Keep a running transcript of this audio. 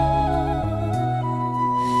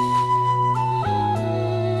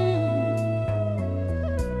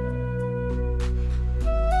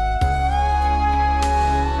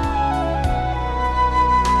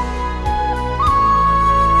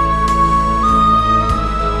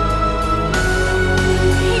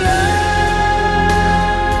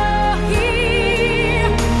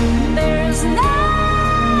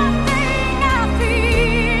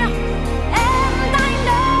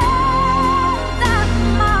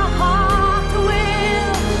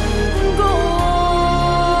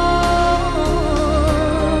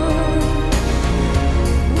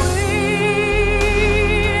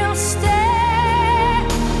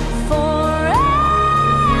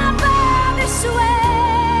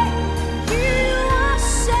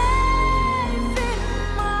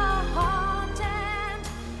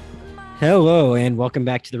Hello and welcome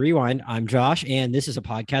back to the Rewind. I'm Josh, and this is a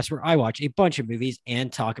podcast where I watch a bunch of movies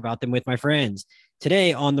and talk about them with my friends.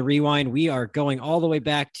 Today on the Rewind, we are going all the way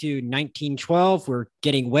back to 1912. We're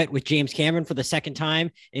getting wet with James Cameron for the second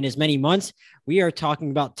time in as many months. We are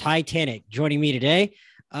talking about Titanic. Joining me today,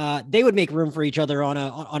 they would make room for each other on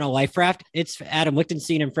a life raft. It's Adam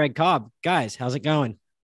Lichtenstein and Fred Kolb. Guys, how's it going?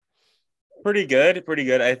 Pretty good, pretty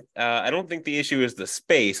good. I don't think the issue is the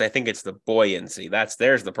space. I think it's the buoyancy.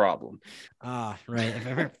 There's the problem.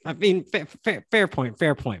 Right. I mean, fair point,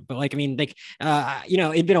 fair point. But like, I mean, like,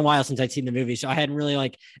 it'd been a while since I'd seen the movie, so I hadn't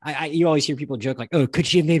really you always hear people joke like, "Oh, could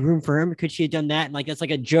she have made room for him? Could she have done that?" And like, that's like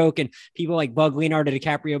a joke, and people like bug Leonardo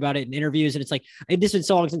DiCaprio about it in interviews, and it's like, this has been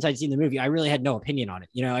so long since I'd seen the movie, I really had no opinion on it.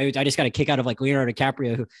 I just got a kick out of like Leonardo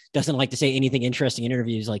DiCaprio, who doesn't like to say anything interesting in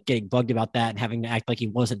interviews, like getting bugged about that and having to act like he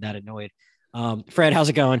wasn't that annoyed. Fred, how's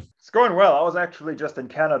it going? It's going well. I was actually just in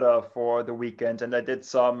Canada for the weekend and I did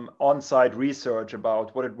some on-site research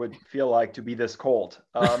about what it would feel like to be this cold.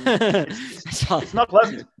 It's not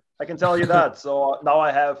pleasant, I can tell you that. So now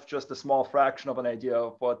I have just a small fraction of an idea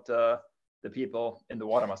of what the people in the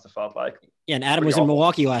water must have felt like. Yeah, and Adam was in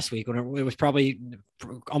Milwaukee last week when it was probably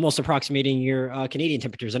almost approximating your Canadian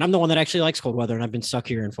temperatures. And I'm the one that actually likes cold weather, and I've been stuck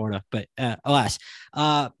here in Florida. But alas,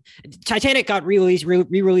 Titanic got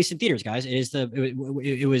re-released in theaters, guys.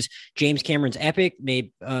 It was James Cameron's epic,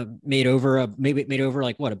 made over over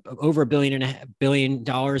 $1.5 billion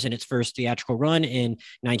in its first theatrical run in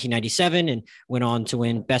 1997, and went on to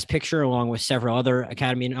win Best Picture along with several other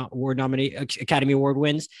Academy Award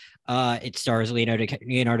wins. It stars Leonardo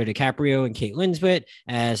DiCaprio and Kate Winslet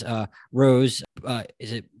as Rose.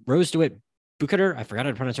 Is it Rose DeWitt Bukater? I forgot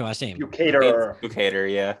how to pronounce her last name. Bukater,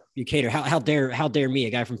 yeah. Bukater. How dare me, a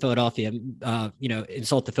guy from Philadelphia,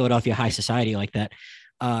 insult the Philadelphia high society like that.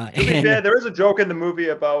 There is a joke in the movie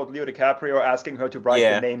about Leo DiCaprio asking her to write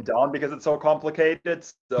the name down because it's so complicated.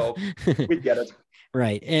 So we get it.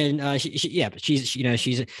 Right. And she's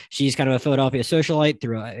kind of a Philadelphia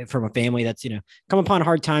socialite from a family that's, come upon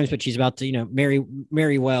hard times, but she's about to,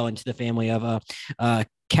 marry well into the family of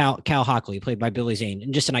Cal Hockley, played by Billy Zane,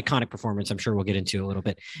 and just an iconic performance. I'm sure we'll get into a little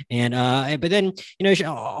bit. And but then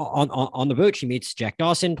on the boat she meets Jack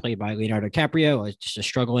Dawson, played by Leonardo DiCaprio, just a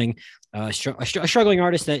struggling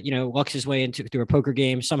artist that lucks his way through a poker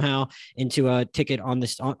game somehow into a ticket on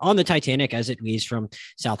the Titanic as it leaves from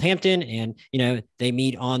Southampton, and they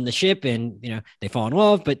meet on the ship, and they fall in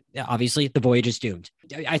love, but obviously the voyage is doomed.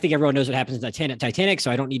 I think everyone knows what happens in Titanic, so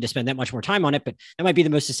I don't need to spend that much more time on it, but that might be the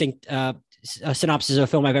most succinct synopsis of a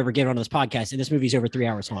film I've ever given on this podcast, and this movie's over 3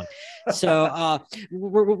 hours long. So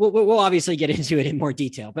we'll obviously get into it in more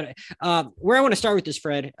detail. But where I want to start with this,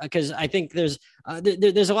 Fred, because I think there's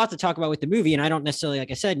a lot to talk about with the movie, and I don't necessarily,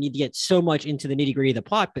 like I said, need to get so much into the nitty gritty of the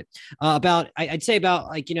plot. But I'd say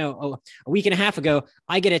about a week and a half ago,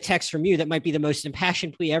 I get a text from you that might be the most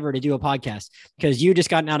impassioned plea ever to do a podcast, because you just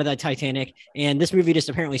gotten out of that Titanic, and this movie just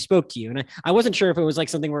apparently spoke to you. And I wasn't sure if it was like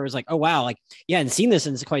something where it was like, oh wow, like I hadn't seen this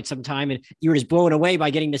in quite some time, and you were just blown away by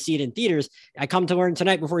getting to see it in theaters. I come to learn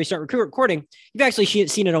tonight before you start recording, you've actually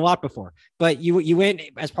seen it a lot before, but you went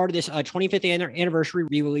as part of this 25th anniversary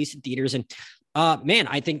re-release in theaters. And man,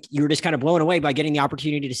 I think you were just kind of blown away by getting the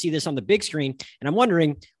opportunity to see this on the big screen. And I'm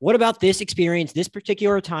wondering, what about this experience, this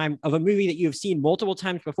particular time of a movie that you have seen multiple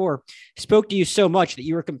times before, spoke to you so much that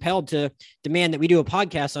you were compelled to demand that we do a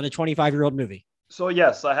podcast on a 25-year-old movie? So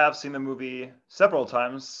yes, I have seen the movie several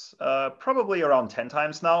times, probably around 10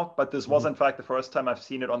 times now, but this was in fact the first time I've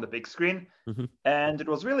seen it on the big screen. And it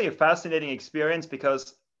was really a fascinating experience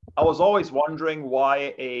because I was always wondering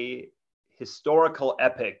why a historical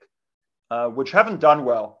epic, which haven't done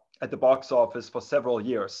well at the box office for several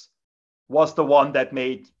years, was the one that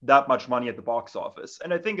made that much money at the box office.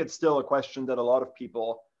 And I think it's still a question that a lot of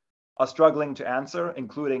people are struggling to answer,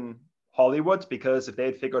 including Hollywood, because if they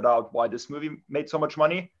had figured out why this movie made so much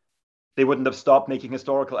money, they wouldn't have stopped making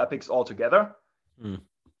historical epics altogether. And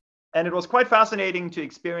it was quite fascinating to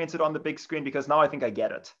experience it on the big screen, because now I think I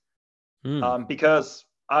get it. Because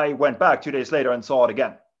I went back 2 days later and saw it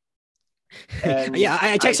again. And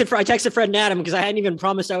I texted Fred and Adam because I hadn't even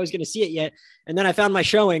promised I was going to see it yet. And then I found my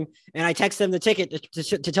showing and I texted them the ticket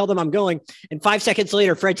to tell them I'm going. And 5 seconds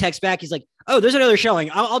later, Fred texts back. He's like, "Oh, there's another showing.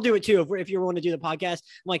 I'll do it too if you want to do the podcast."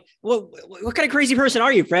 I'm like, "Well, what kind of crazy person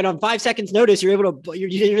are you, Fred? On 5 seconds notice, you're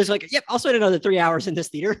just like, yep, I'll spend another 3 hours in this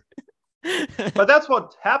theater." But that's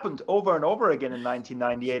what happened over and over again in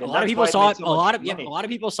 1998. A And lot of that's people why it saw made it. so A much lot of money. a lot of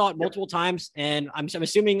people saw it multiple times, and I'm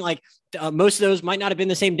assuming like most of those might not have been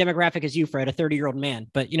the same demographic as you, Fred, a 30-year-old man.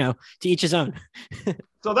 But to each his own.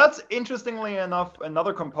 So that's, interestingly enough,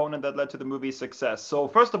 another component that led to the movie's success. So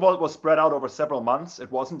first of all, it was spread out over several months.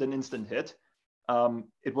 It wasn't an instant hit.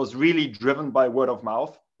 It was really driven by word of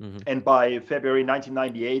mouth. Mm-hmm. And by February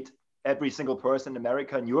 1998, every single person in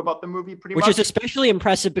America knew about the movie pretty much. Which is especially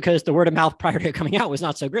impressive because the word of mouth prior to it coming out was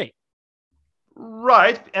not so great.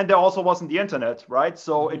 Right. And there also wasn't the internet, right?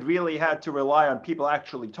 So it really had to rely on people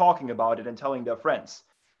actually talking about it and telling their friends.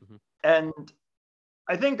 Mm-hmm. And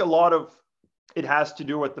I think a lot of it has to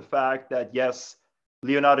do with the fact that, yes,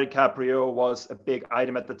 Leonardo DiCaprio was a big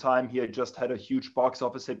item at the time. He had just had a huge box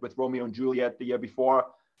office hit with Romeo and Juliet the year before,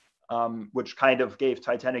 which kind of gave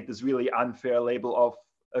Titanic this really unfair label of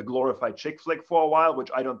a glorified chick flick for a while, which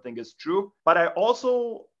I don't think is true. But I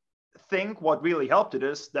also think what really helped it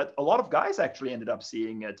is that a lot of guys actually ended up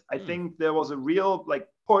seeing it. I think there was a real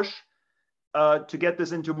push to get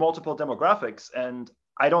this into multiple demographics. And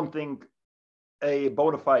I don't think a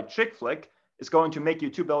bona fide chick flick is going to make you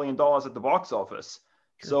 $2 billion at the box office.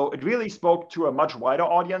 Sure. So it really spoke to a much wider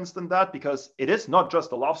audience than that, because it is not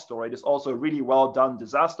just a love story. It is also a really well done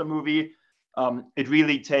disaster movie. It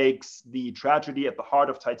really takes the tragedy at the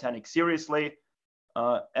heart of Titanic seriously.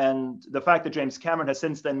 And the fact that James Cameron has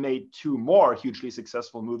since then made 2 more hugely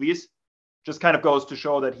successful movies just kind of goes to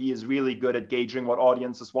show that he is really good at gauging what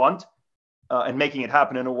audiences want and making it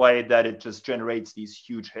happen in a way that it just generates these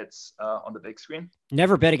huge hits on the big screen.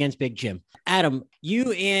 Never bet against Big Jim. Adam,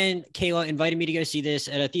 you and Kayla invited me to go see this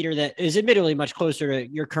at a theater that is admittedly much closer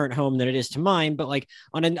to your current home than it is to mine, but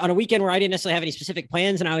on a weekend where I didn't necessarily have any specific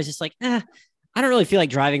plans, and I was just like, I don't really feel like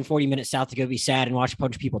driving 40 minutes south to go be sad and watch a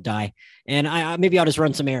bunch of people die. And maybe I'll just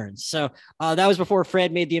run some errands. So that was before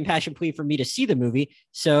Fred made the impassioned plea for me to see the movie.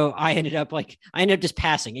 So I ended up just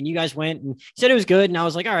passing, and you guys went and said it was good. And I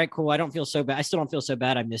was like, all right, cool. I don't feel so bad. I still don't feel so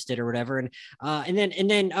bad. I missed it or whatever. And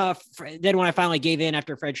then when I finally gave in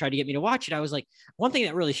after Fred tried to get me to watch it, I was like, one thing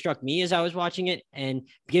that really struck me as I was watching it, and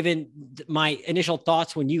given my initial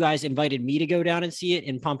thoughts when you guys invited me to go down and see it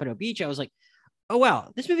in Pompano Beach, I was like, oh,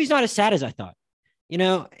 wow, this movie's not as sad as I thought.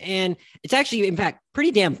 And it's actually, in fact,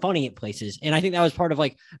 pretty damn funny at places. And I think that was part of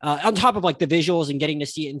on top of the visuals and getting to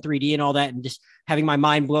see it in 3D and all that, and just having my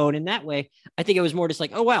mind blown in that way. I think it was more just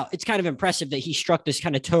oh, wow, it's kind of impressive that he struck this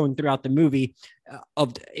kind of tone throughout the movie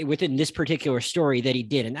within this particular story that he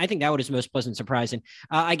did. And I think that was his most pleasant surprise. And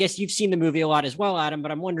I guess you've seen the movie a lot as well, Adam, but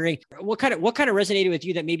I'm wondering what kind of resonated with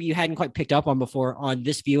you that maybe you hadn't quite picked up on before on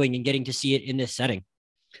this viewing and getting to see it in this setting.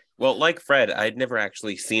 Well, like Fred, I'd never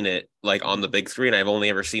actually seen it on the big screen. I've only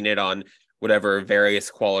ever seen it on whatever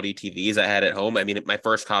various quality TVs I had at home. I mean, my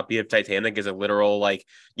first copy of Titanic is a literal, when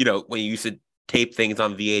you used to tape things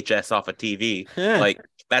on VHS off a TV.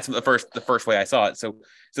 That's the first way I saw it. So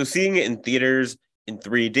seeing it in theaters in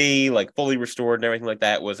 3D, fully restored and everything like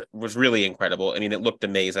that was really incredible. I mean, it looked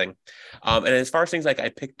amazing. And as far as things I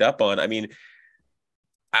picked up on, I mean,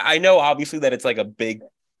 I know obviously that it's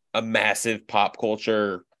a massive pop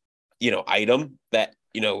culture item that,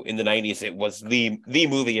 in the 90s, it was the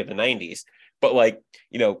movie of the 90s. But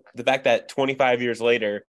the fact that 25 years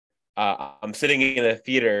later, I'm sitting in a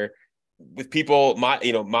theater with people my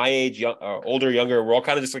age, older, younger, we're all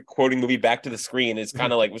kind of just quoting the movie back to the screen. It's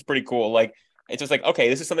kind of was pretty cool. It's just okay,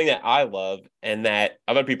 this is something that I love and that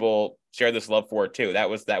other people share this love for too. That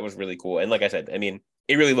was really cool. And like I said, I mean,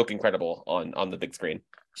 it really looked incredible on the big screen.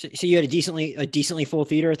 So you had a decently full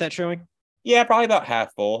theater at that showing? Yeah, probably about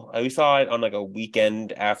half full. We saw it on a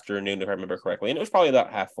weekend afternoon, if I remember correctly, and it was probably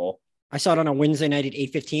about half full. I saw it on a Wednesday night at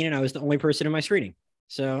 8:15, and I was the only person in my screening.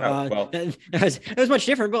 So it was much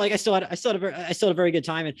different, but I still had a very good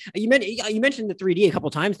time. And you mentioned the 3D a couple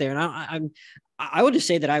of times there, and I would just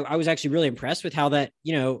say that I was actually really impressed with how that,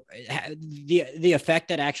 the effect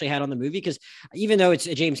that actually had on the movie. Because even though it's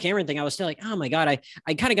a James Cameron thing, I was still oh my God,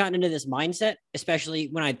 I kind of gotten into this mindset, especially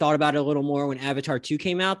when I thought about it a little more when Avatar 2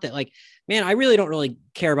 came out, that man, I really don't really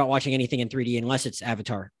care about watching anything in 3D unless it's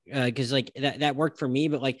Avatar. Because that worked for me.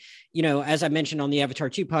 But as I mentioned on the Avatar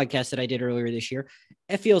 2 podcast that I did earlier this year,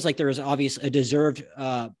 it feels like there was obviously a deserved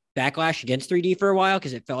backlash against 3D for a while,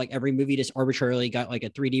 because it felt like every movie just arbitrarily got a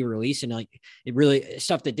 3D release, and it really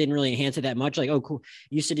stuff that didn't really enhance it that much. Oh, cool.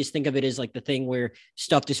 You used to just think of it as the thing where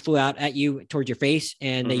stuff just flew out at you towards your face,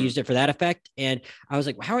 and they used it for that effect. And I was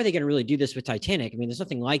like, how are they going to really do this with Titanic? I mean, there's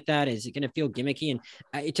nothing like that. Is it going to feel gimmicky?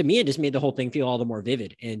 And to me, it just made the whole thing feel all the more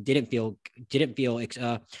vivid and didn't feel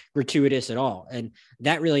gratuitous at all. And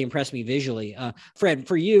that really impressed me visually. Fred,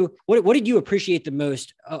 for you, what did you appreciate the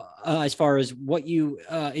most as far as what you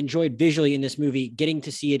enjoyed visually in this movie, getting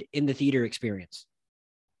to see it in the theater experience?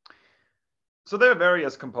 So there are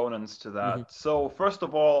various components to that. So first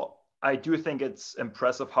of all, I do think it's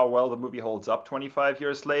impressive how well the movie holds up 25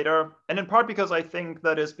 years later. And in part because I think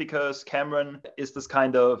that is because Cameron is this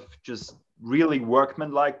kind of just really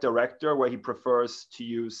workmanlike director where he prefers to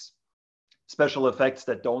use special effects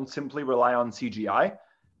that don't simply rely on CGI.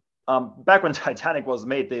 Back when Titanic was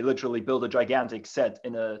made, they literally built a gigantic set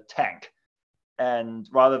in a tank. And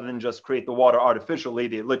rather than just create the water artificially,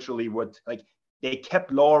 they literally would, like, they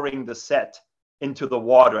kept lowering the set into the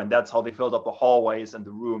water, and that's how they filled up the hallways and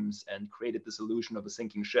the rooms and created this illusion of a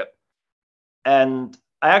sinking ship. And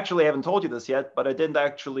I actually haven't told you this yet, but I didn't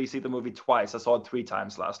actually see the movie twice. I saw it 3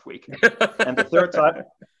 times last week. And the third time,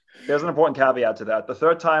 there's an important caveat to that. The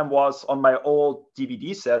third time was on my old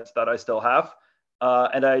DVD set that I still have,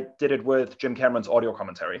 and I did it with Jim Cameron's audio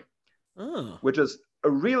commentary, which is a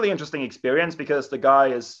really interesting experience because the guy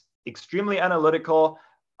is extremely analytical.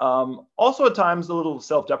 Also at times a little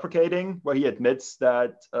self-deprecating, where he admits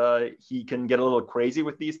that he can get a little crazy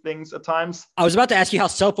with these things at times. I was about to ask you how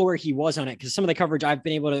self-aware he was on it, because some of the coverage I've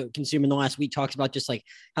been able to consume in the last week talks about just like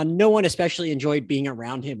how no one especially enjoyed being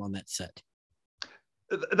around him on that set.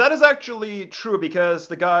 That is actually true, because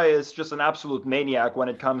the guy is just an absolute maniac when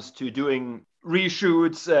it comes to doing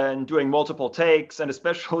reshoots and doing multiple takes, and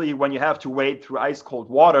especially when you have to wade through ice cold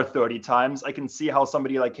water 30 times, I can see how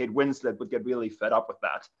somebody like Kate Winslet would get really fed up with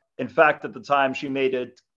that. In fact, at the time, she made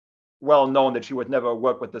it well known that she would never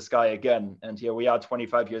work with this guy again. And here we are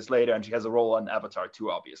 25 years later, and she has a role on Avatar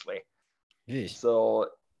 2, obviously. Jeez. So it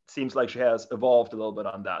seems like she has evolved a little bit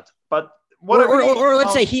on that. But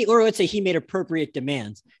let's say he made appropriate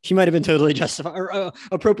demands. She might have been totally justified, or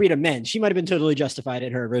appropriate amends. She might have been totally justified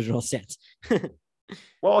in her original sense.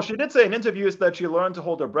 Well, she did say in interviews that she learned to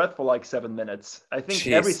hold her breath for like 7 minutes. I think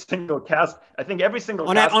every single cast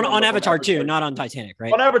on Avatar 2, not on Titanic,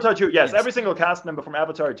 right? On Avatar 2, yes. Every single cast member from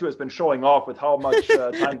Avatar 2 has been showing off with how much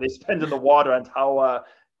time they spend in the water and how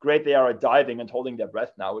great they are at diving and holding their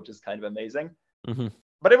breath now, which is kind of amazing. Mm-hmm.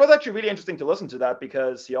 But it was actually really interesting to listen to that,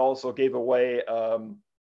 because he also gave away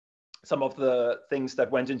some of the things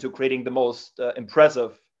that went into creating the most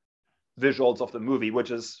impressive visuals of the movie,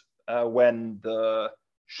 which is when the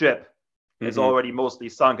ship is already mostly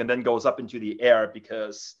sunk and then goes up into the air,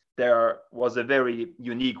 because there was a very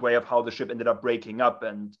unique way of how the ship ended up breaking up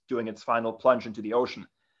and doing its final plunge into the ocean.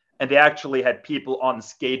 And they actually had people on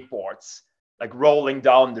skateboards, like rolling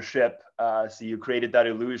down the ship. So you created that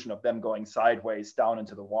illusion of them going sideways down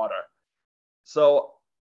into the water. So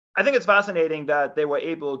I think it's fascinating that they were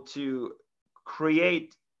able to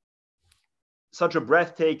create such a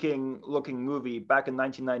breathtaking looking movie back in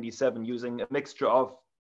 1997 using a mixture of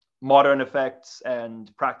modern effects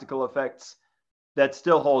and practical effects that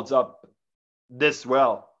still holds up this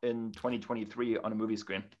well in 2023 on a movie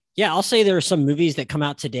screen. Yeah, I'll say there are some movies that come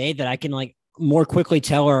out today that I can like more quickly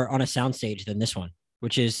tell are on a soundstage than this one,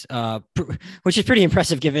 which is pretty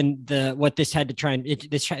impressive given what this had to try and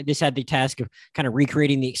this had the task of kind of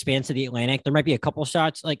recreating the expanse of the Atlantic. There might be a couple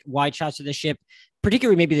shots, like wide shots of the ship,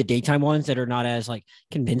 particularly maybe the daytime ones, that are not as like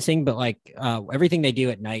convincing, but like everything they do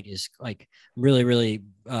at night is like really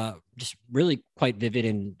just really quite vivid,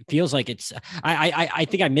 and feels like it's I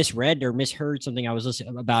think I misread or misheard something. I was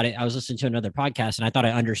listening about it. I was listening to another podcast, and I thought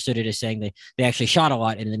I understood it as saying they actually shot a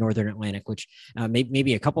lot in the Northern Atlantic, which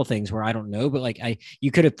maybe a couple things where I don't know, but like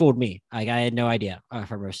you could have fooled me. Like I had no idea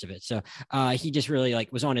for most of it. So he just really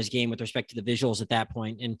like was on his game with respect to the visuals at that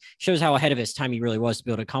point, and shows how ahead of his time he really was to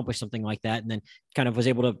be able to accomplish something like that. And then kind of was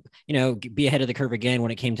able to, be ahead of the curve again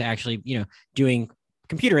when it came to actually, doing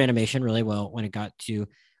computer animation really well when it got to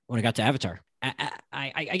Avatar.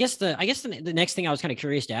 I guess the next thing I was kind of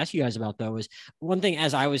curious to ask you guys about, though, was one thing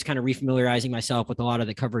as I was kind of refamiliarizing myself with a lot of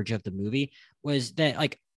the coverage of the movie, was that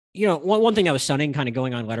like, one thing that was stunning kind of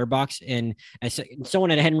going on Letterboxd, and as someone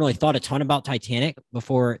that hadn't really thought a ton about Titanic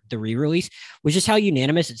before the re-release, was just how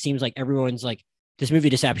unanimous it seems like everyone's like, this movie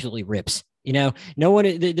just absolutely rips. No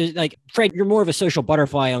one, like Fred, you're more of a social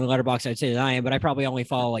butterfly on Letterboxd, I'd say, than I am, but I probably only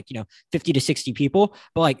follow 50 to 60 people.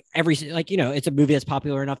 But like it's a movie that's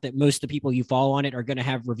popular enough that most of the people you follow on it are going to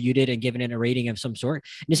have reviewed it and given it a rating of some sort.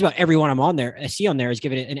 And just about everyone I see on there is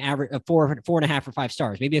giving it an average of 4.5 or 5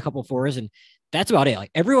 stars, maybe a couple of 4s. And that's about it.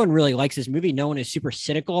 Like everyone really likes this movie. No one is super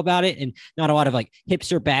cynical about it, and not a lot of like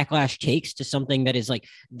hipster backlash takes to something that is like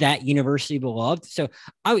that universally beloved. So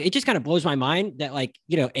it just kind of blows my mind that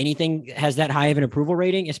anything has that high of an approval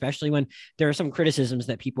rating, especially when there are some criticisms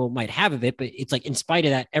that people might have of it. But it's like, in spite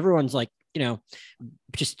of that, everyone's like,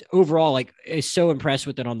 just overall like is so impressed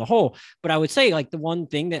with it on the whole. But I would say like the one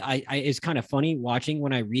thing that I is kind of funny watching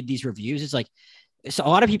when I read these reviews is like, so a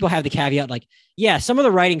lot of people have the caveat like, yeah, some of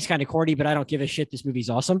the writing's kind of corny, but I don't give a shit. This movie's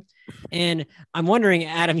awesome. And I'm wondering,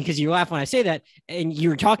 Adam, because you laugh when I say that, and you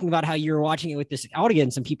were talking about how you were watching it with this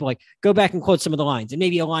audience and people like go back and quote some of the lines, and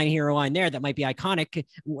maybe a line here, a line there that might be iconic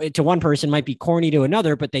to one person, might be corny to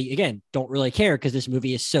another, but they, again, don't really care because this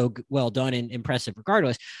movie is so well done and impressive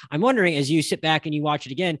regardless. I'm wondering, as you sit back and you watch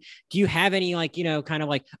it again, do you have any like, kind of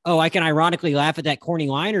like, oh, I can ironically laugh at that corny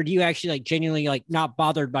line, or do you actually like genuinely like not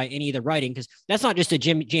bothered by any of the writing? Because that's not just a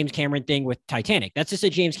James Cameron thing with Titanic. That's just a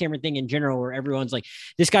James Cameron thing in general, where everyone's like,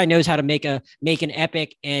 this guy knows how to make an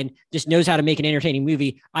epic and just knows how to make an entertaining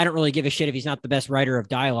movie. I don't really give a shit if he's not the best writer of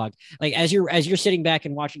dialogue. Like as you're sitting back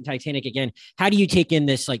and watching Titanic again, how do you take in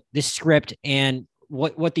this like this script and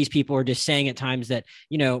what these people are just saying at times that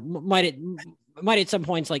might at some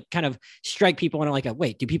points like kind of strike people in like a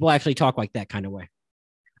wait, do people actually talk like that kind of way?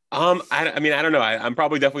 I mean, I don't know. I'm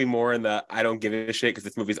probably definitely more in the I don't give a shit because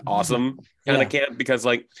this movie's awesome kind of camp. Because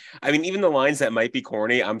like, I mean, even the lines that might be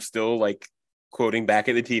corny, I'm still like quoting back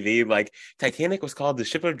at the TV. Like, Titanic was called the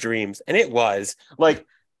ship of dreams, and it was. Like,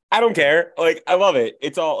 I don't care. Like, I love it.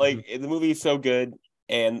 It's all like the movie is so good,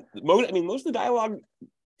 and most of the dialogue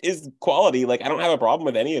is quality. Like, I don't have a problem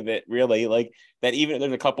with any of it really. Like that, even if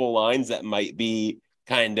there's a couple of lines that might be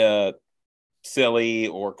kind of silly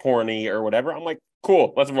or corny or whatever, I'm like,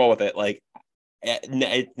 cool, let's roll with it. Like,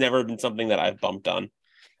 it's never been something that I've bumped on.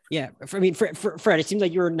 Yeah, I mean, Fred, it seems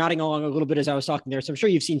like you were nodding along a little bit as I was talking there. So I'm sure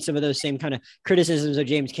you've seen some of those same kind of criticisms of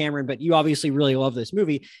James Cameron, but you obviously really love this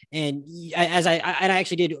movie. And as I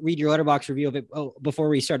actually did read your Letterboxd review of it before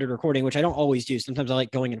we started recording, which I don't always do. Sometimes I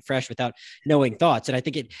like going in fresh without knowing thoughts. And I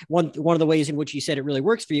think one of the ways in which you said it really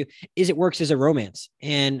works for you is it works as a romance.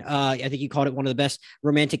 And I think you called it one of the best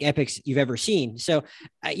romantic epics you've ever seen. So,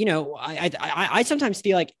 I sometimes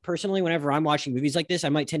feel like personally, whenever I'm watching movies like this, I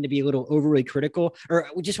might tend to be a little overly critical, or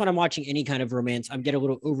just when I'm watching any kind of romance, I'm getting a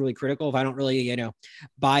little overly critical if I don't really,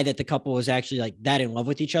 buy that the couple is actually like that in love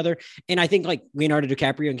with each other. And I think like Leonardo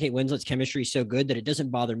DiCaprio and Kate Winslet's chemistry is so good that it doesn't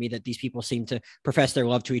bother me that these people seem to profess their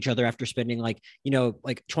love to each other after spending like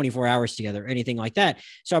 24 hours together or anything like that.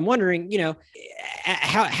 So I'm wondering,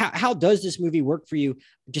 how does this movie work for you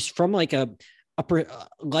just from like a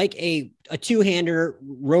two-hander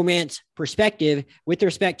romance perspective with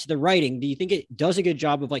respect to the writing? Do you think it does a good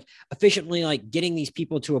job of like efficiently like getting these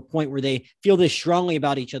people to a point where they feel this strongly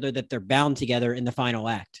about each other that they're bound together in the final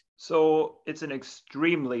act? So it's an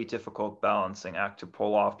extremely difficult balancing act to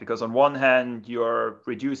pull off, because on one hand, you're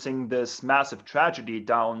reducing this massive tragedy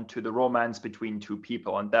down to the romance between two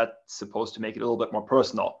people, and that's supposed to make it a little bit more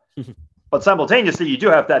personal. But simultaneously, you do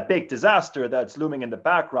have that big disaster that's looming in the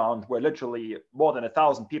background where literally more than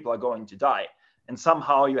 1,000 people are going to die. And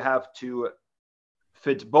somehow you have to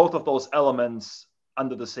fit both of those elements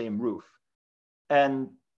under the same roof.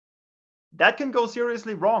 And that can go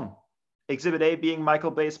seriously wrong. Exhibit A being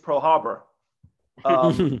Michael Bay's Pearl Harbor.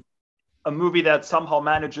 A movie that somehow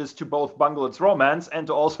manages to both bungle its romance and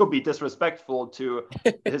to also be disrespectful to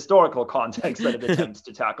the historical context that it attempts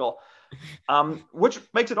to tackle. Which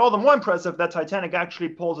makes it all the more impressive that Titanic actually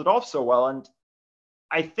pulls it off so well. And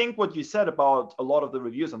I think what you said about a lot of the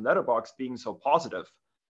reviews on Letterboxd being so positive,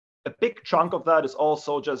 a big chunk of that is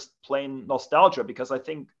also just plain nostalgia, because I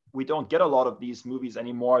think we don't get a lot of these movies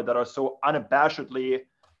anymore that are so unabashedly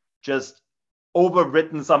just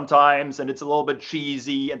overwritten sometimes, and it's a little bit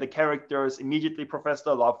cheesy, and the characters immediately profess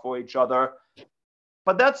their love for each other.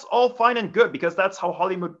 But that's all fine and good, because that's how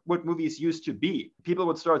Hollywood movies used to be. People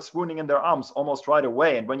would start swooning in their arms almost right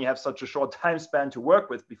away. And when you have such a short time span to work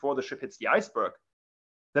with before the ship hits the iceberg,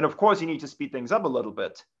 then of course you need to speed things up a little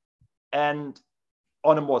bit. And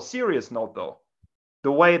on a more serious note, though,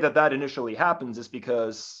 the way that initially happens is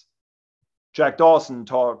because Jack Dawson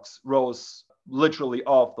talks Rose literally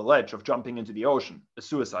off the ledge of jumping into the ocean, a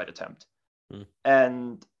suicide attempt.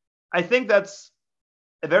 And I think that's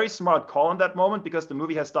a very smart call in that moment, because the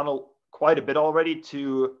movie has done quite a bit already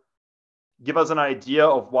to give us an idea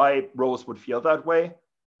of why Rose would feel that way,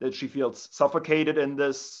 that she feels suffocated in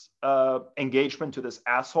this engagement to this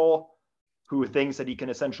asshole who thinks that he can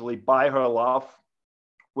essentially buy her love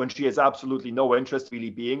when she has absolutely no interest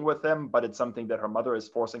really being with him, but it's something that her mother is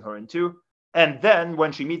forcing her into. And then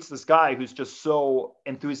when she meets this guy who's just so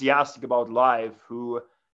enthusiastic about life, who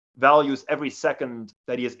values every second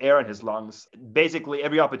that he has air in his lungs, basically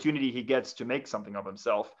every opportunity he gets to make something of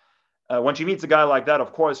himself. When she meets a guy like that,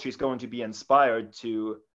 of course, she's going to be inspired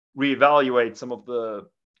to reevaluate some of the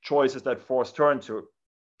choices that forced her into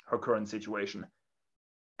her current situation.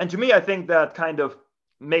 And to me, I think that kind of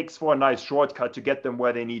makes for a nice shortcut to get them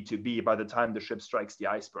where they need to be by the time the ship strikes the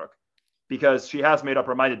iceberg. Because she has made up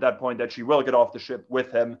her mind at that point that she will get off the ship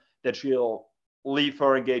with him, that she'll leave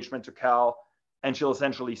her engagement to Cal, and she'll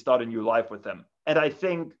essentially start a new life with him. And I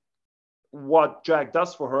think what Jack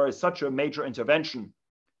does for her is such a major intervention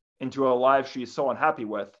into a life she's so unhappy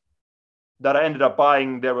with that I ended up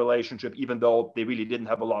buying their relationship, even though they really didn't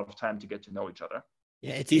have a lot of time to get to know each other.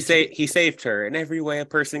 Yeah, he saved her in every way a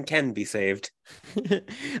person can be saved.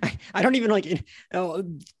 I don't even like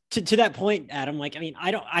to that point, Adam. Like, I mean,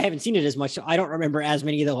 I haven't seen it as much, so I don't remember as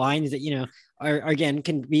many of the lines that, you know, are again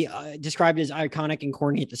can be described as iconic and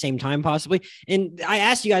corny at the same time, possibly. And I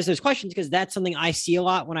asked you guys those questions because that's something I see a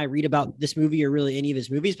lot when I read about this movie or really any of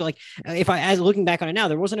his movies. But like, as looking back on it now,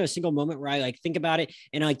 there wasn't a single moment where I like think about it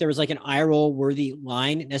and like there was like an eye roll worthy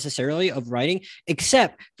line necessarily of writing,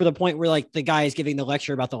 except for the point where like the guy is giving the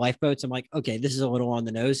lecture about the lifeboats. I'm like, okay, this is a little on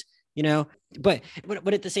the nose, you know, but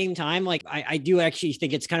at the same time, like I do actually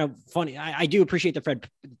think it's kind of funny. I do appreciate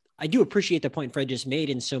the point Fred just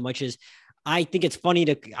made in so much as I think it's funny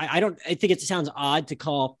I think it sounds odd to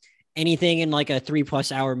call anything in like a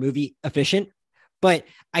 3+ hour movie efficient, but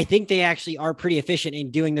I think they actually are pretty efficient in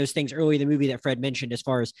doing those things early in the movie that Fred mentioned, as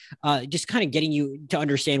far as just kind of getting you to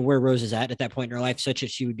understand where Rose is at that point in her life, such that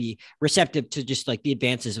she would be receptive to just like the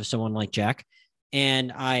advances of someone like Jack.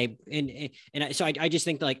 And I just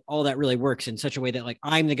think that, like, all that really works in such a way that, like,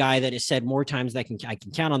 I'm the guy that has said more times that I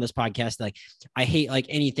can count on this podcast. Like, I hate like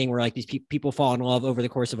anything where like these people fall in love over the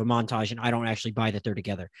course of a montage, and I don't actually buy that they're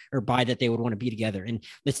together or buy that they would want to be together. And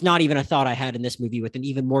it's not even a thought I had in this movie, with an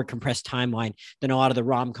even more compressed timeline than a lot of the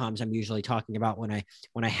rom-coms I'm usually talking about when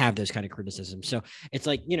I have those kind of criticisms. So it's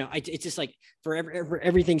like, you know, it's just like for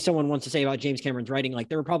everything someone wants to say about James Cameron's writing, like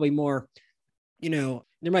there were probably more, you know,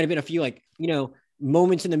 there might've been a few, like, you know,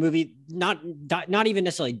 moments in the movie, not even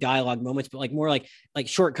necessarily dialogue moments, but like more like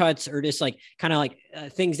shortcuts or just like kind of like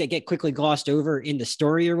things that get quickly glossed over in the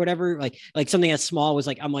story or whatever. Like something as small was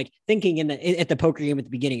like, I'm like thinking at the poker game at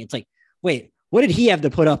the beginning, it's like, wait, what did he have to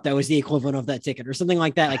put up that was the equivalent of that ticket or something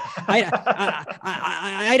like that? Like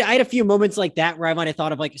I had a few moments like that where I might have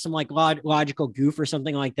thought of like some like logical goof or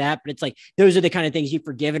something like that. But it's like, those are the kind of things you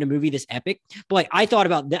forgive in a movie this epic. But like, I thought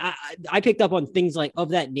about that. I picked up on things like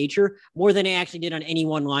of that nature more than I actually did on any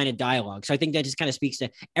one line of dialogue. So I think that just kind of speaks to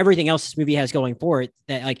everything else this movie has going for it,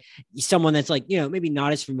 that like someone that's like, you know, maybe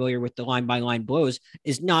not as familiar with the line by line blows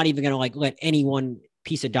is not even going to like let anyone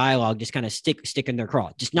piece of dialogue just kind of stick in their craw.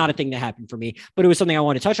 Just not a thing that happened for me, but it was something I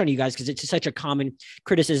want to touch on you guys because it's such a common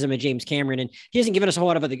criticism of James Cameron, and he hasn't given us a whole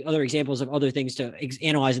lot of other examples of other things to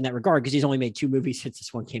analyze in that regard because he's only made 2 movies since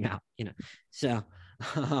this one came out, you know. So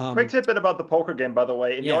quick tidbit about the poker game, by the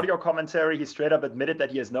way. In the audio commentary, he straight up admitted that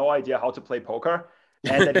he has no idea how to play poker,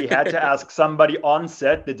 and that he had to ask somebody on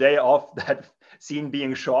set the day of that scene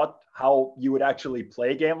being shot how you would actually play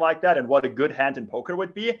a game like that and what a good hand in poker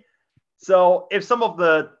would be. So if some of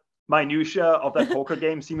the minutia of that poker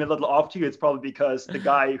game seem a little off to you, it's probably because the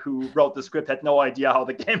guy who wrote the script had no idea how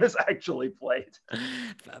the game is actually played.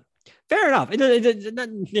 Fair enough. It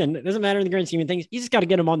doesn't matter in the grand scheme of things. You just got to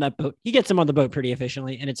get him on that boat. He gets him on the boat pretty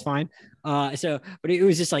efficiently, and it's fine. But it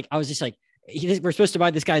was just like, I was just like, we're supposed to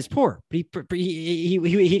buy this guy's poor, but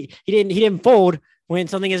he didn't fold when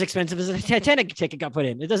something as expensive as a Titanic ticket got put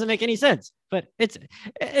in. It doesn't make any sense, but it's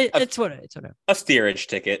whatever. A steerage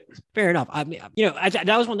ticket. Fair enough. I mean, you know,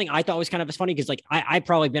 that was one thing I thought was kind of funny because like I've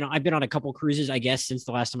been on a couple cruises, I guess, since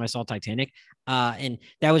the last time I saw Titanic. And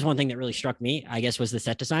that was one thing that really struck me, I guess, was the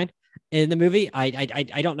set design in the movie.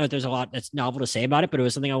 I don't know if there's a lot that's novel to say about it, but it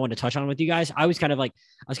was something I wanted to touch on with you guys. I was kind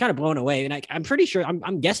of blown away, and I'm pretty sure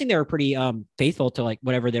I'm guessing they were pretty faithful to like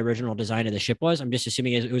whatever the original design of the ship was. I'm just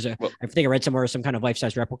assuming it was I think I read somewhere some kind of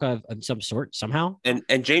life-size replica of some sort somehow.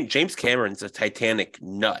 And James Cameron's a Titanic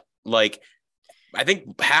nut. Like, I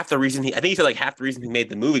think half the reason he made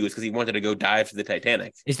the movie was because he wanted to go dive to the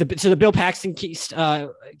Titanic. So the Bill Paxton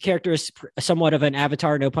character is somewhat of an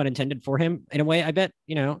avatar, no pun intended, for him in a way. I bet,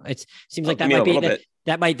 you know, it seems like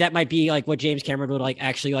that might be like what James Cameron would like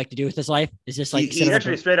actually like to do with his life. Is just like he's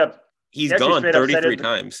gone 33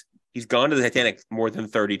 times. He's gone to the Titanic more than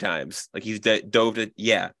 30 times. Like he's dove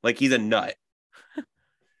to, like he's a nut.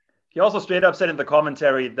 He also straight up said in the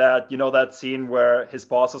commentary that, you know, that scene where his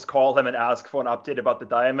bosses call him and ask for an update about the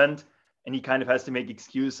diamond, and he kind of has to make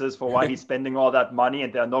excuses for why he's spending all that money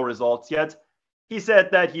and there are no results yet. He said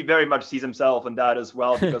that he very much sees himself in that as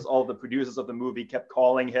well, because all the producers of the movie kept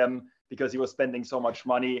calling him because he was spending so much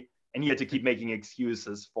money, and he had to keep making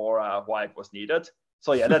excuses for why it was needed.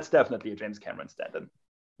 So yeah, that's definitely a James Cameron stand-in.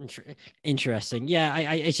 Interesting. Yeah,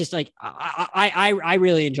 it's just like I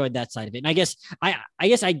really enjoyed that side of it, and I guess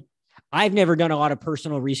I've never done a lot of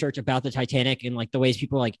personal research about the Titanic and like the ways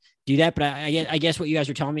people like do that. But I guess what you guys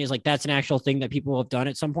are telling me is like, that's an actual thing that people have done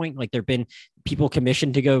at some point. Like there've been people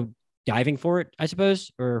commissioned to go diving for it, I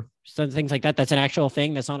suppose, or some things like that. That's an actual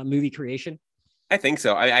thing. That's not a movie creation. I think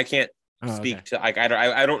so. I can't speak Okay. to like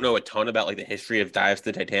I don't know a ton about like the history of dives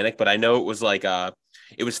to the Titanic, but I know it was like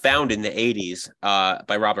it was found in the 80s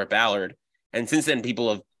by Robert Ballard, and since then people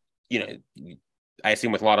have, you know, I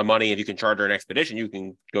assume with a lot of money, if you can charter an expedition, you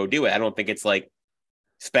can go do it. I don't think it's like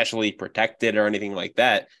specially protected or anything like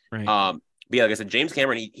that. Right. But yeah, like I said, James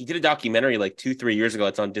Cameron, he did a documentary like 2-3 years ago.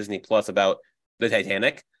 It's on Disney Plus about the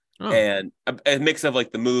Titanic, Oh, and a mix of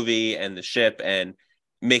like the movie and the ship, and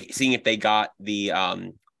seeing if they got the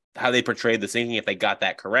how they portrayed the sinking, if they got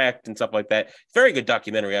that correct and stuff like that. Very good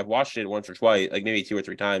documentary. I've watched it once or twice, like maybe 2 or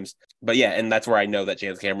 3 times. But yeah, and that's where I know that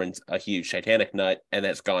James Cameron's a huge Titanic nut, and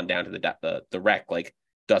that's gone down to the wreck like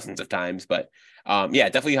dozens of times. But yeah,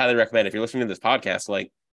 definitely highly recommend if you're listening to this podcast,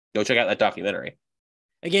 like go check out that documentary.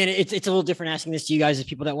 again, it's a little different asking this to you guys as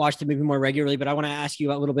people that watch the movie more regularly, but I want to ask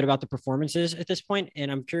you a little bit about the performances at this point.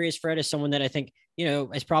 And I'm curious, Fred, as someone that I think, you know,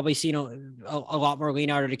 has probably seen a lot more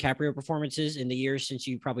Leonardo DiCaprio performances in the years since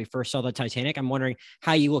you probably first saw the Titanic. I'm wondering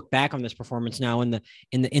how you look back on this performance now in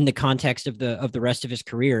the context of the rest of his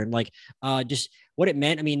career, and like just what it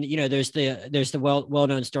meant. I mean, you know, there's the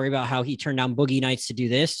well-known story about how he turned down Boogie Nights to do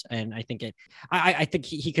this. And I think I think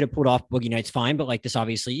he could have pulled off Boogie Nights fine, but like this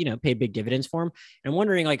obviously, you know, paid big dividends for him. And I'm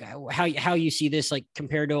wondering like how you see this like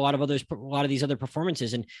compared to a lot of these other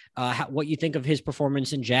performances, and what you think of his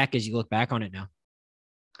performance in Jack as you look back on it now.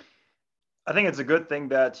 I think it's a good thing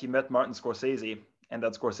that he met Martin Scorsese and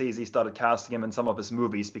that Scorsese started casting him in some of his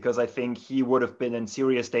movies, because I think he would have been in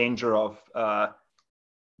serious danger of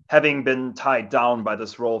having been tied down by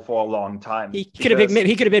this role for a long time. He could have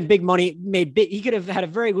been big money, he could have had a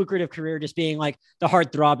very lucrative career just being like the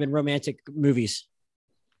heartthrob in romantic movies.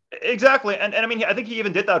 Exactly. And I mean, I think he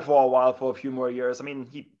even did that for a while, for a few more years. I mean,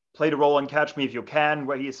 he played a role in Catch Me If You Can,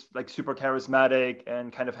 where he's like super charismatic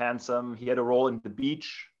and kind of handsome. He had a role in The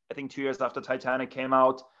Beach, I think 2 years after Titanic came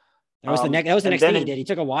out. That was the next thing he did. He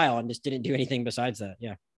took a while and just didn't do anything besides that.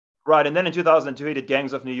 Yeah. Right. And then in 2002, he did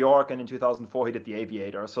Gangs of New York. And in 2004, he did The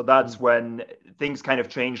Aviator. So that's when things kind of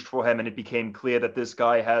changed for him. And it became clear that this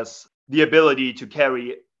guy has the ability to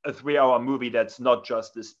carry a 3-hour movie that's not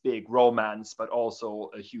just this big romance, but also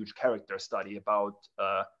a huge character study about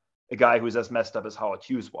a guy who's as messed up as Howard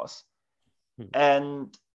Hughes was.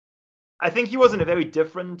 And I think he was in a very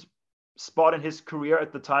different spot in his career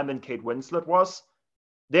at the time than Kate Winslet was.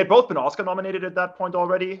 They had both been Oscar nominated at that point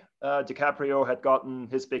already. DiCaprio had gotten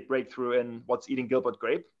his big breakthrough in What's Eating Gilbert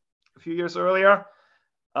Grape a few years earlier.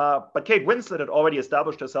 But Kate Winslet had already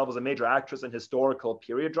established herself as a major actress in historical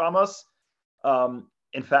period dramas.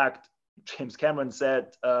 In fact, James Cameron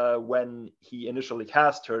said when he initially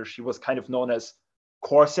cast her, she was kind of known as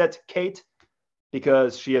Corset Kate,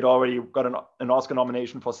 because she had already got an Oscar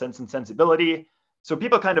nomination for Sense and Sensibility. So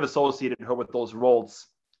people kind of associated her with those roles.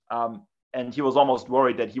 And he was almost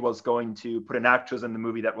worried that he was going to put an actress in the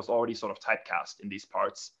movie that was already sort of typecast in these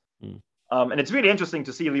parts. And it's really interesting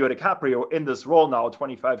to see Leo DiCaprio in this role now,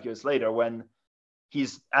 25 years later, when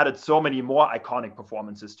he's added so many more iconic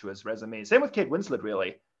performances to his resume. Same with Kate Winslet,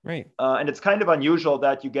 really. Right. And it's kind of unusual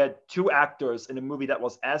that you get two actors in a movie that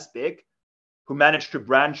was as big who managed to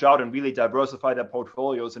branch out and really diversify their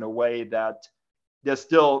portfolios in a way that they're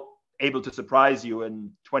still able to surprise you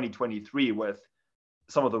in 2023 with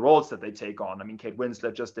some of the roles that they take on. I mean, Kate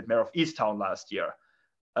Winslet just did Mayor of Easttown last year.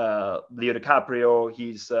 Leo DiCaprio,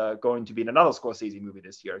 he's going to be in another Scorsese movie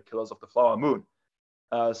this year, Killers of the Flower Moon.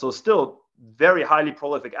 So still very highly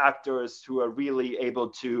prolific actors who are really able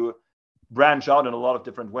to branch out in a lot of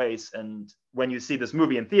different ways. And when you see this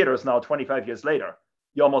movie in theaters now, 25 years later,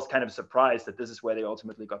 you're almost kind of surprised that this is where they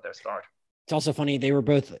ultimately got their start. It's also funny. They were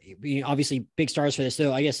both obviously big stars for this,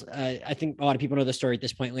 though. I guess I think a lot of people know the story at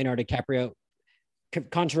this point. Leonardo DiCaprio,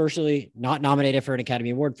 controversially not nominated for an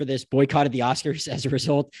Academy Award for this, boycotted the Oscars as a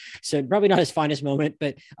result. So probably not his finest moment,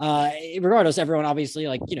 but regardless, everyone obviously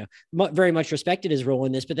very much respected his role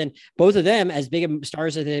in this. But then both of them, as big of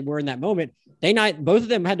stars as they were in that moment, both of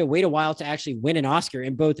them had to wait a while to actually win an Oscar.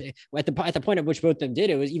 And both at the point at which both of them did,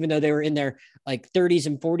 it was, even though they were in their like 30s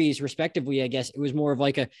and 40s respectively, I guess it was more of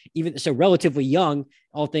like even so relatively young,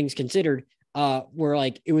 all things considered. Where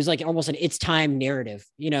like it was like almost an it's time narrative,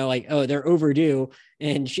 like, oh, they're overdue.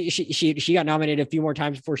 And she got nominated a few more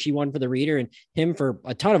times before she won for The Reader, and him for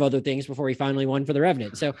a ton of other things before he finally won for The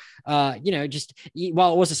Revenant. So just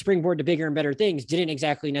while it was a springboard to bigger and better things, didn't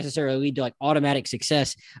exactly necessarily lead to like automatic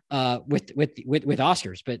success with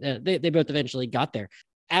Oscars, but they both eventually got there.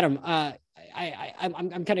 Adam,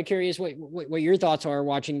 I'm kind of curious what your thoughts are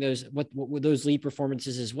watching those what those lead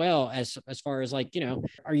performances as well as far as like, you know,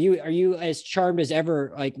 are you as charmed as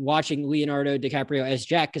ever like watching Leonardo DiCaprio as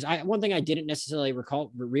Jack? Because one thing I didn't necessarily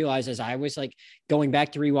realize as I was like going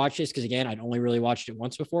back to rewatch this, because again I'd only really watched it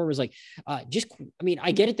once before, was like I mean,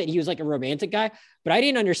 I get it that he was like a romantic guy, but I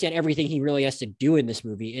didn't understand everything he really has to do in this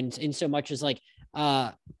movie, and in so much as like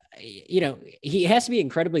you know, he has to be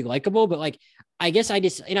incredibly likable, but like I guess I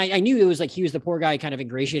knew it was like he was the poor guy kind of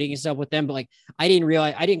ingratiating himself with them, but like I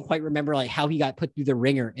didn't quite remember like how he got put through the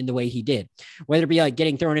ringer in the way he did, whether it be like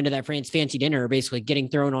getting thrown into that fancy dinner or basically getting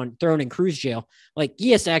thrown in cruise jail. Like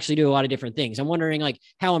he has to actually do a lot of different things. I'm wondering like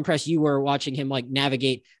how impressed you were watching him like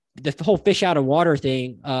navigate the whole fish out of water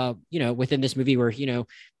thing, you know, within this movie where, you know,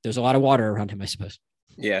 there's a lot of water around him, I suppose.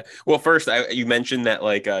 Yeah. Well, first, you mentioned that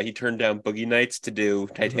like he turned down Boogie Nights to do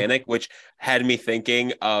Titanic, which had me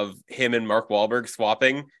thinking of him and Mark Wahlberg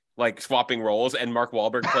swapping roles, and Mark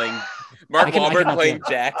Wahlberg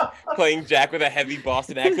playing Jack with a heavy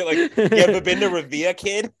Boston accent. Like, you ever been to Revere,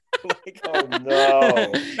 kid? Like, oh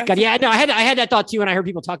no. God, yeah, no, I had that thought too when I heard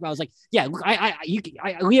people talk about it. I was like, yeah,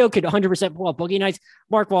 Leo could 100% pull up Boogie Nights.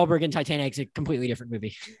 Mark Wahlberg and Titanic's a completely different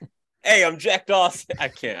movie. Hey, I'm Jack Dawson. I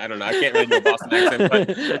don't know. I can't really do a Boston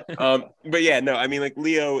accent, but yeah, no, I mean, like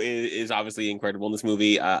Leo is obviously incredible in this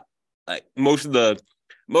movie. Like most of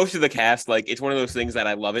the cast, like it's one of those things that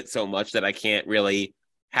I love it so much that I can't really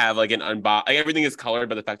have like an like, everything is colored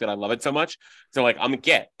by the fact that I love it so much. So like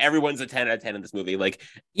everyone's a 10 out of 10 in this movie. Like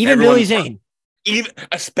even Billy Zane.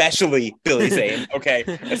 Especially Billy Zane. Okay.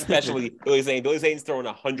 Especially Billy Zane. Billy Zane's throwing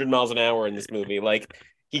 100 miles an hour in this movie. Like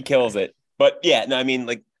he kills it. But yeah, no, I mean,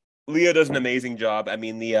 like Leo does an amazing job. I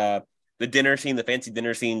mean, the dinner scene, the fancy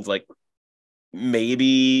dinner scene's like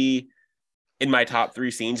maybe in my top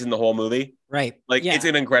 3 scenes in the whole movie. Right. Like it's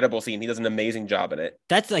an incredible scene. He does an amazing job in it.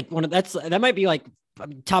 That's like that might be like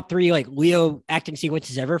top 3 like Leo acting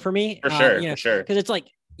sequences ever for me. For sure. You know, for sure. Because it's like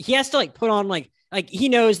he has to like put on like he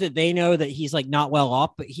knows that they know that he's like not well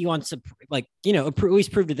off, but he wants to like, you know, at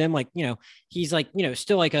least prove to them like, you know, he's like, you know,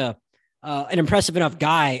 still like an impressive enough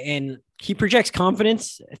guy, and he projects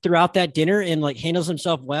confidence throughout that dinner and like handles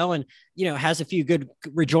himself well, and, you know, has a few good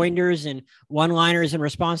rejoinders and one-liners in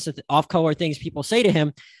response to off-color things people say to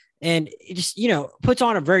him. And it just, you know, puts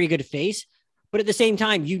on a very good face. But at the same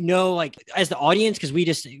time, you know, like as the audience, because we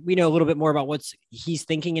know a little bit more about what's he's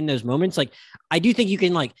thinking in those moments. Like I do think you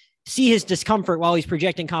can like see his discomfort while he's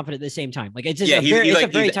projecting confidence at the same time. Like it's just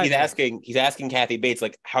he's asking Kathy Bates,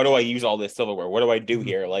 like, how do I use all this silverware? What do I do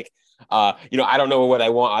here? Like, you know, I don't know what I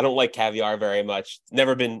want. I don't like caviar very much.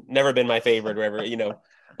 Never been my favorite, whatever, you know,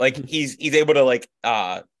 like he's able to like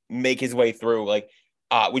make his way through, like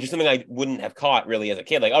which is something I wouldn't have caught really as a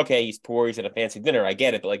kid. Like, okay, he's poor, he's at a fancy dinner, I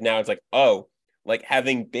get it. But like now it's like, oh, like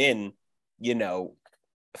having been, you know,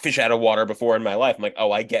 fish out of water before in my life, I'm like,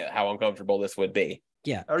 oh, I get how uncomfortable this would be.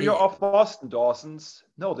 Yeah. Are you off Boston Dawsons?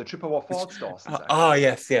 No, the Chippewa Falls Dawsons. Oh,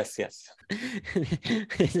 yes.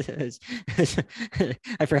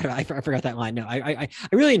 I forgot that line. No, I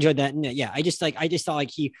really enjoyed that. And yeah, I just thought like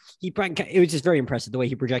he it was just very impressive the way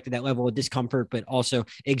he projected that level of discomfort, but also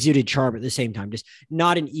exuded charm at the same time. Just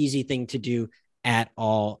not an easy thing to do at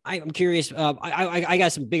all. I'm curious. I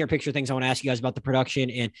got some bigger picture things I want to ask you guys about the production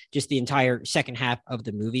and just the entire second half of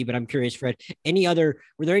the movie. But I'm curious, Fred,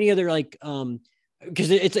 were there any other like,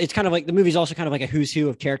 because it's kind of like the movie's also kind of like a who's who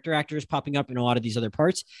of character actors popping up in a lot of these other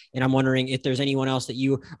parts, and I'm wondering if there's anyone else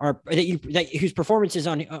whose performances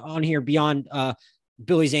on here beyond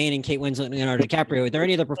Billy Zane and Kate Winslet and Leonardo DiCaprio. Are there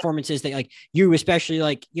any other performances that like you especially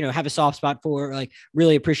like, you know, have a soft spot for, like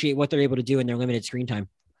really appreciate what they're able to do in their limited screen time?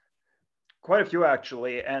 Quite a few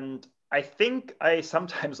actually, and I think I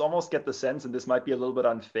sometimes almost get the sense, and this might be a little bit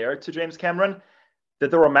unfair to James Cameron,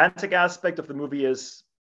 that the romantic aspect of the movie is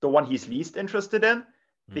the one he's least interested in,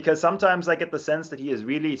 because sometimes I get the sense that he is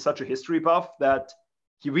really such a history buff that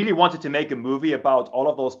he really wanted to make a movie about all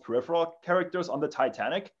of those peripheral characters on the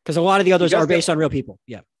Titanic. Because a lot of the others are based on real people.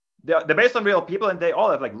 Yeah. They're based on real people, and they all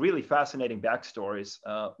have like really fascinating backstories.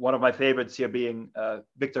 One of my favorites here being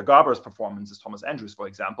Victor Garber's performance as Thomas Andrews, for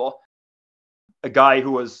example, a guy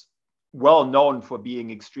who was well known for being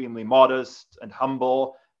extremely modest and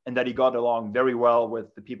humble, and that he got along very well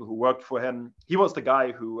with the people who worked for him. He was the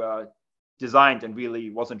guy who designed and really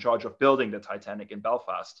was in charge of building the Titanic in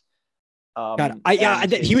Belfast. He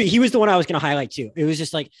was the one I was going to highlight too. It was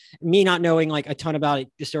just like me not knowing like a ton about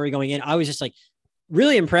the story going in. I was just like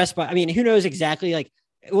really impressed by, I mean, who knows exactly like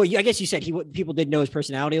well, I guess you said people did know his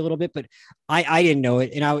personality a little bit, but I didn't know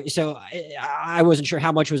it. And I wasn't sure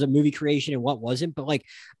how much was a movie creation and what wasn't, but like,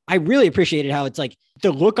 I really appreciated how it's like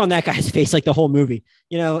the look on that guy's face, like the whole movie,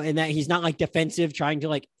 and that he's not like defensive, trying to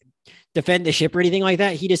like defend the ship or anything like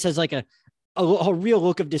that. He just has like a real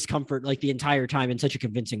look of discomfort, like the entire time in such a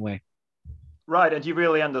convincing way. Right, and he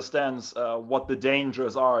really understands what the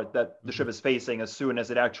dangers are that the ship is facing as soon as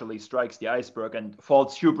it actually strikes the iceberg, and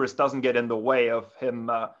false hubris doesn't get in the way of him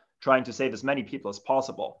trying to save as many people as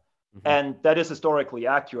possible. Mm-hmm. And that is historically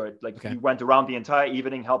accurate. Like, he went around the entire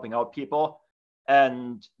evening helping out people,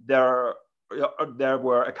 and there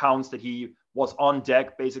were accounts that he was on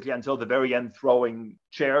deck basically until the very end, throwing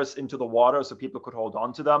chairs into the water so people could hold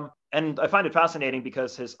on to them. And I find it fascinating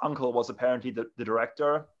because his uncle was apparently the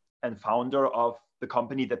director and founder of the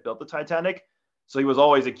company that built the Titanic. So he was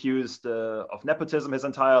always accused of nepotism his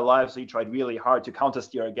entire life. So he tried really hard to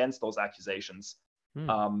countersteer against those accusations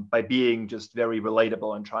by being just very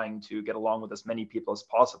relatable and trying to get along with as many people as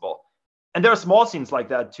possible. And there are small scenes like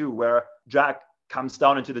that too, where Jack comes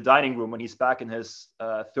down into the dining room when he's back in his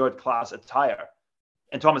third class attire.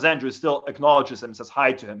 And Thomas Andrews still acknowledges him, says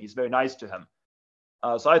hi to him. He's very nice to him.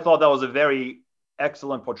 So I thought that was a very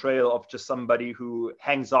excellent portrayal of just somebody who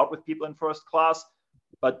hangs out with people in first class,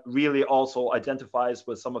 but really also identifies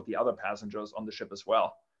with some of the other passengers on the ship as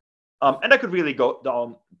well. And I could really go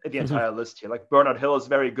down the entire list here. Like, Bernard Hill is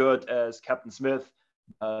very good as Captain Smith,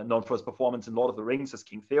 known for his performance in Lord of the Rings as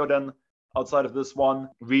King Theoden. Outside of this one,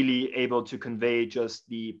 really able to convey just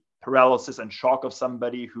the paralysis and shock of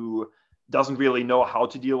somebody who doesn't really know how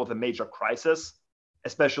to deal with a major crisis,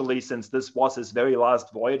 especially since this was his very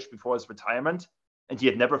last voyage before his retirement, and he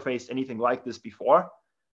had never faced anything like this before.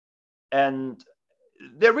 And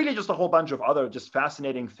there are really just a whole bunch of other just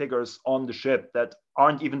fascinating figures on the ship that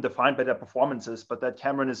aren't even defined by their performances, but that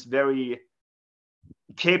Cameron is very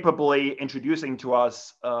capably introducing to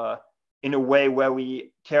us in a way where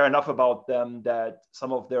we care enough about them that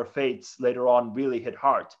some of their fates later on really hit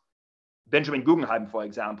hard. Benjamin Guggenheim, for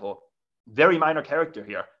example, very minor character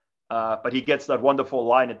here, but he gets that wonderful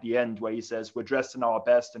line at the end where he says, "We're dressed in our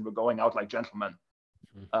best and we're going out like gentlemen."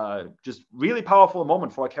 Just really powerful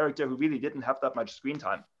moment for a character who really didn't have that much screen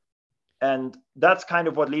time. And that's kind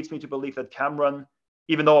of what leads me to believe that Cameron,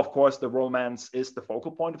 even though, of course, the romance is the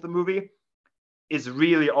focal point of the movie, is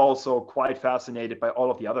really also quite fascinated by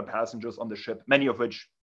all of the other passengers on the ship, many of which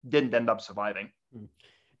didn't end up surviving.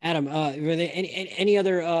 Adam, were there any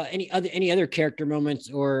other character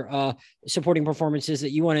moments or supporting performances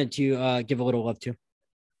that you wanted to give a little love to?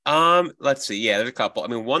 Let's see. Yeah, there's a couple. I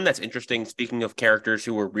mean, one that's interesting, speaking of characters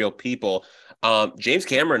who were real people, James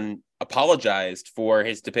Cameron apologized for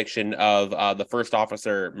his depiction of the first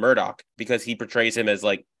officer, Murdoch, because he portrays him as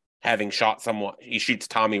like having shot someone. He shoots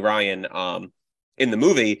Tommy Ryan in the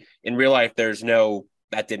movie. In real life,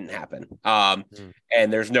 that didn't happen.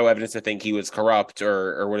 And there's no evidence to think he was corrupt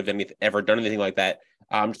or would have ever done anything like that.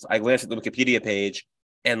 I glanced at the Wikipedia page,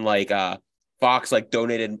 and like Fox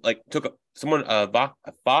donated, took someone, a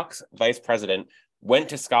Fox vice president went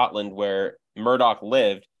to Scotland where Murdoch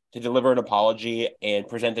lived to deliver an apology and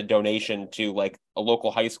present a donation to like a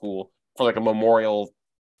local high school for like a memorial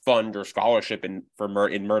fund or scholarship in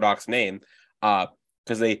Murdoch's name,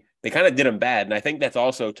 because they kind of did him bad. And I think that's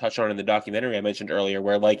also touched on in the documentary I mentioned earlier,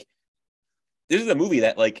 where like this is a movie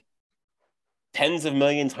that like tens of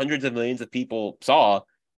millions, hundreds of millions of people saw,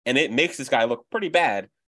 and it makes this guy look pretty bad.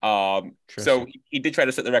 So he did try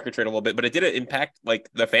to set the record straight a little bit, but it did impact like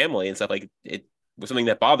the family and stuff. Like, it was something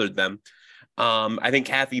that bothered them. I think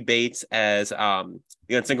Kathy Bates as the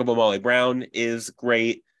unsinkable Molly Brown is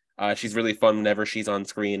great. She's really fun whenever she's on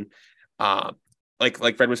screen.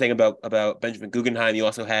 Like Fred was saying about Benjamin Guggenheim, you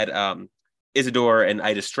also had Isidore and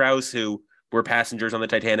Ida Strauss, who were passengers on the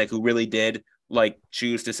Titanic, who really did like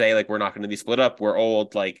choose to say like, we're not going to be split up. We're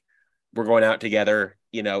old, like we're going out together,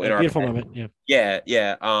 in our beautiful moment. Yeah.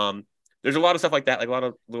 There's a lot of stuff like that, like a lot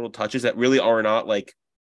of little touches that really are not like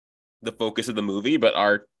the focus of the movie, but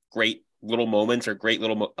are great little moments or great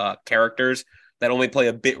little characters that only play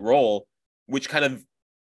a bit role, which kind of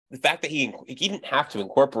the fact that he didn't have to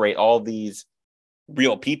incorporate all these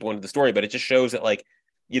real people into the story, but it just shows that like,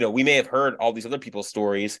 we may have heard all these other people's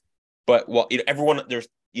stories, but everyone, there's,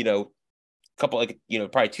 a couple, like,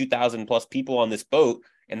 probably 2,000 plus people on this boat,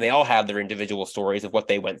 and they all have their individual stories of what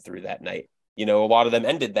they went through that night. A lot of them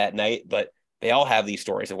ended that night, but they all have these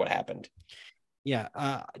stories of what happened. Yeah.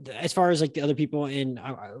 As far as like the other people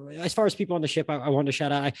as far as people on the ship, I wanted to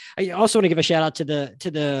shout out. I also want to give a shout out to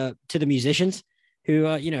the musicians. who,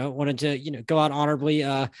 wanted to, go out honorably,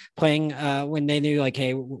 playing when they knew like,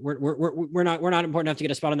 hey, we're not important enough to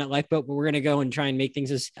get a spot on that lifeboat, but we're going to go and try and make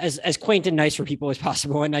things as quaint and nice for people as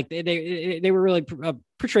possible. And like they were really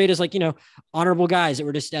portrayed as like, honorable guys that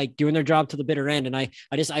were just like doing their job to the bitter end. And I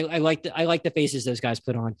like the faces those guys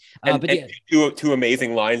put on. And two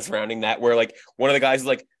amazing lines surrounding that, where like one of the guys is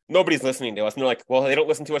like, nobody's listening to us, and they're like, well, they don't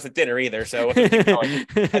listen to us at dinner either, so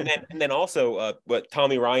and then also what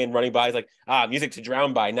Tommy Ryan running by is like, music to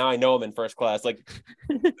drown by, now I know I'm in first class. Like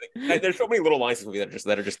there's so many little lines in this movie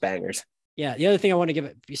that are just bangers. Yeah, the other thing I want to give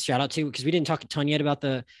a shout out to, because we didn't talk a ton yet about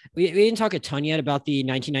the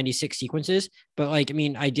 1996 sequences, but like, I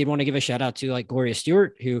mean, I did want to give a shout out to like Gloria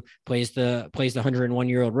Stewart, who plays the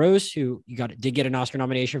 101-year-old Rose, who did get an Oscar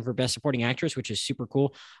nomination for Best Supporting Actress, which is super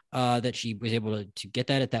cool that she was able to get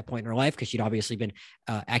that at that point in her life, because she'd obviously been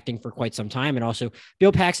acting for quite some time. And also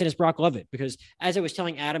Bill Paxton as Brock Lovett, because as I was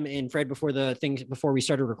telling Adam and Fred before we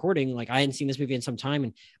started recording, like I hadn't seen this movie in some time,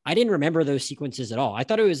 and I didn't remember those sequences at all. I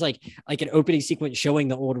thought it was like an opening sequence showing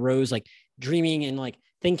the old Rose like dreaming and like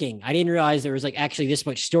thinking. I didn't realize there was like actually this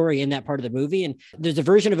much story in that part of the movie. And there's a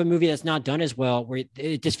version of a movie that's not done as well, where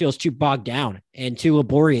it just feels too bogged down and too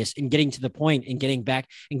laborious in getting to the point and getting back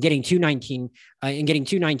and getting to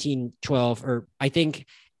 1912. Or I think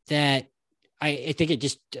that I think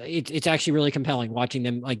it's actually really compelling watching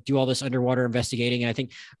them like do all this underwater investigating. And I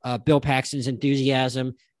think Bill Paxton's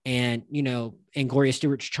enthusiasm and Gloria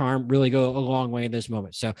Stewart's charm really go a long way in those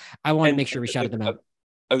moments. So I want to make sure we shouted them out.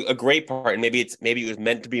 A great part, and maybe it was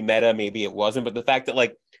meant to be meta, maybe it wasn't, but the fact that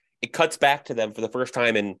like it cuts back to them for the first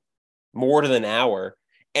time in more than an hour,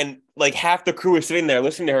 and like half the crew is sitting there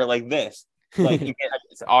listening to her like this. Like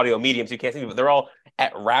it's audio medium, so you can't see, but they're all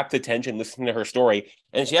at rapt attention listening to her story,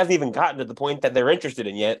 and she hasn't even gotten to the point that they're interested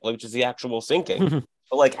in yet, which is the actual sinking.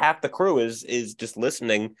 But like half the crew is just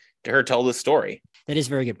listening to her tell this story. That is a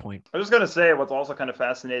very good point. I was just going to say, what's also kind of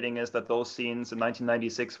fascinating is that those scenes in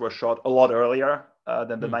 1996 were shot a lot earlier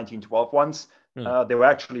than the 1912 ones. They were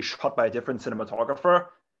actually shot by a different cinematographer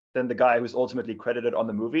than the guy who's ultimately credited on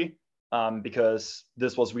the movie, because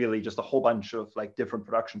this was really just a whole bunch of like different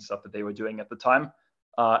production stuff that they were doing at the time.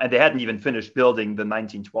 And they hadn't even finished building the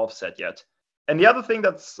 1912 set yet. And the other thing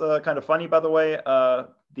that's kind of funny, by the way,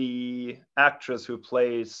 the actress who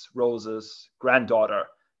plays Rose's granddaughter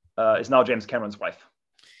is now James Cameron's wife.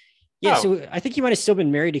 Yeah, so I think he might have still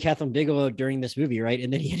been married to Catherine Bigelow during this movie, right?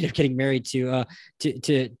 And then he ended up getting married to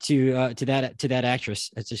that actress.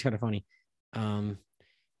 That's just kind of funny.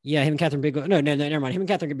 Yeah, him and Catherine Bigelow. No, never mind. Him and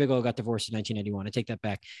Catherine Bigelow got divorced in 1991. I take that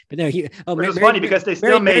back. But no, which is funny because they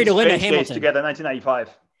still made Space Days together in 1995.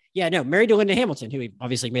 Yeah, no, married to Linda Hamilton, who he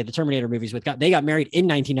obviously made the Terminator movies with. They got married in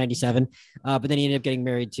 1997, but then he ended up getting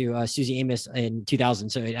married to Susie Amos in 2000.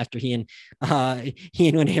 So after he and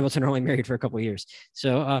Linda Hamilton are only married for a couple of years.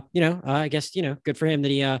 So I guess good for him that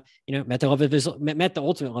he met the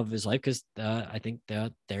ultimate love of his life, because I think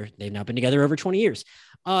they've now been together over 20 years.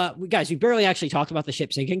 Guys, we barely actually talked about the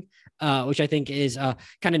ship sinking, which I think is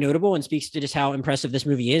kind of notable and speaks to just how impressive this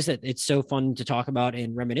movie is, that it's so fun to talk about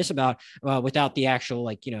and reminisce about without the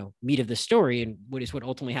actual meat of the story and what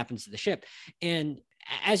ultimately happens to the ship. And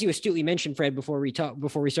as you astutely mentioned, Fred, before we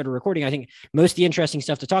started recording, I think most of the interesting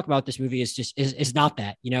stuff to talk about this movie is not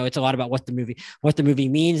that. It's a lot about what the movie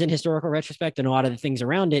means in historical retrospect, and a lot of the things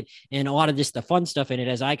around it, and a lot of just the fun stuff in it.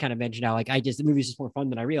 As I kind of mentioned now, the movie's just more fun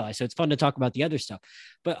than I realized. So it's fun to talk about the other stuff.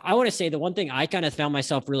 But I want to say the one thing I kind of found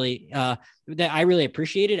myself really that I really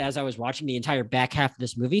appreciated as I was watching the entire back half of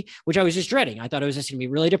this movie, which I was just dreading. I thought it was just going to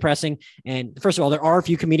be really depressing. And first of all, there are a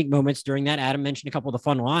few comedic moments during that. Adam mentioned a couple of the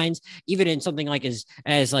fun lines, even in something like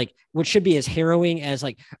as like what should be as harrowing as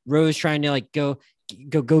like Rose trying to like go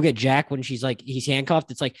get Jack when she's like he's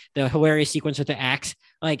handcuffed. It's like the hilarious sequence with the axe.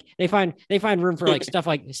 Like they find room for like stuff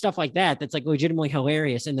like that that's like legitimately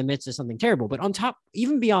hilarious in the midst of something terrible. But on top,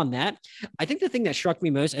 even beyond that, I think the thing that struck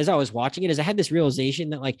me most as I was watching it is I had this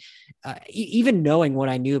realization that like even knowing what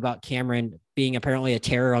I knew about Cameron being apparently a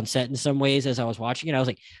terror on set in some ways, as I was watching it, I was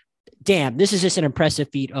like, damn, this is just an impressive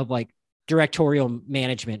feat of like directorial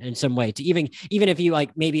management in some way. To even if you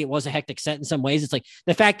like maybe it was a hectic set in some ways, it's like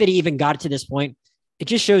the fact that he even got it to this point, it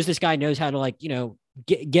just shows this guy knows how to like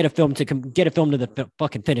get a film to the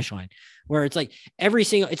fucking finish line. Where it's like every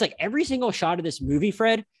single shot of this movie,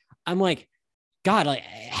 Fred, I'm like, God, like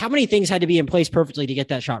how many things had to be in place perfectly to get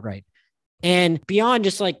that shot right? And beyond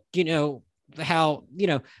just like how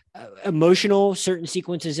emotional certain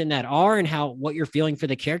sequences in that are, and how what you're feeling for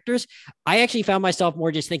the characters, I actually found myself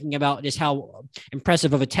more just thinking about just how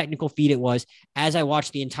impressive of a technical feat it was as I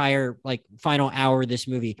watched the entire like final hour of this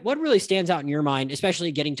movie. What really stands out in your mind,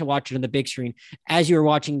 especially getting to watch it on the big screen, as you were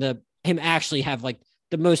watching the him actually have like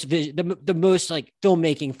the most like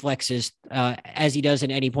filmmaking flexes as he does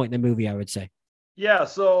in any point in the movie, I would say. Yeah,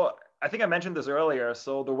 so I think I mentioned this earlier.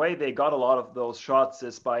 So the way they got a lot of those shots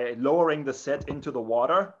is by lowering the set into the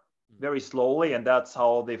water very slowly, and that's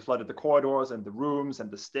how they flooded the corridors and the rooms and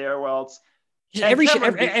the stairwells. Every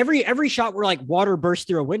shot where like water bursts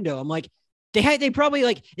through a window, I'm like, they probably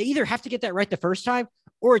like they either have to get that right the first time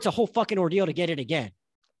or it's a whole fucking ordeal to get it again.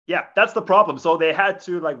 Yeah, that's the problem. So they had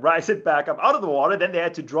to like rise it back up out of the water. Then they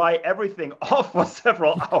had to dry everything off for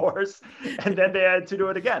several hours. And then they had to do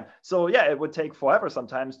it again. So yeah, it would take forever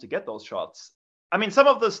sometimes to get those shots. I mean, some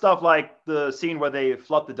of the stuff like the scene where they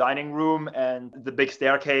flood the dining room and the big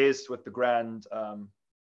staircase with the grand,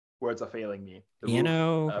 words are failing me. The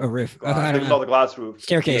piano, roof, a roof. I don't know, the glass roof.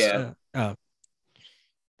 Staircase. Yeah.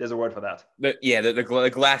 There's a word for that.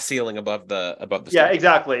 The glass ceiling above the yeah,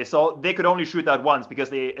 exactly. So they could only shoot that once because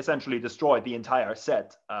they essentially destroyed the entire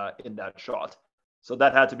set in that shot. So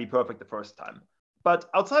that had to be perfect the first time. But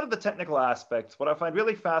outside of the technical aspects, what I find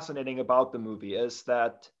really fascinating about the movie is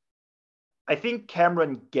that I think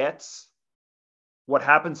Cameron gets what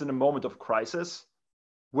happens in a moment of crisis,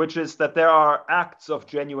 which is that there are acts of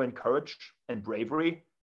genuine courage and bravery,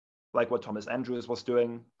 like what Thomas Andrews was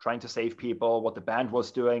doing, trying to save people, what the band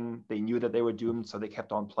was doing. They knew that they were doomed, so they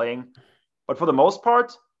kept on playing. But for the most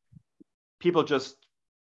part, people just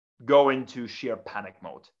go into sheer panic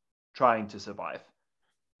mode, trying to survive.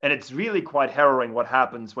 And it's really quite harrowing what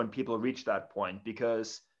happens when people reach that point,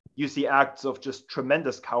 because you see acts of just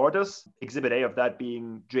tremendous cowardice. Exhibit A of that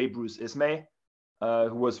being J. Bruce Ismay,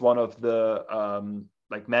 who was one of the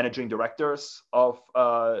like managing directors of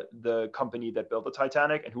the company that built the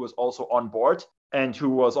Titanic, and who was also on board, and who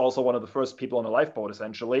was also one of the first people on a lifeboat,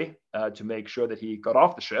 essentially, to make sure that he got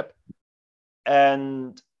off the ship.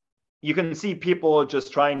 And you can see people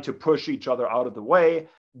just trying to push each other out of the way.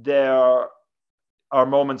 There are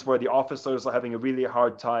moments where the officers are having a really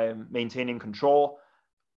hard time maintaining control,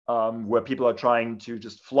 where people are trying to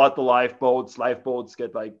just flood the lifeboats. Lifeboats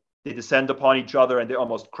get like, they descend upon each other and they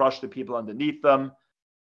almost crush the people underneath them.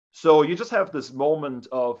 So you just have this moment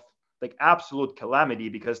of like absolute calamity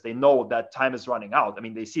because they know that time is running out. I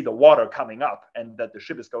mean, they see the water coming up and that the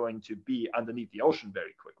ship is going to be underneath the ocean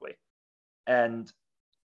very quickly. And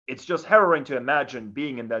it's just harrowing to imagine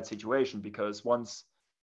being in that situation, because once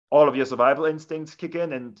all of your survival instincts kick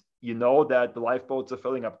in and you know that the lifeboats are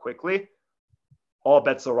filling up quickly, all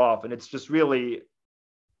bets are off. And it's just really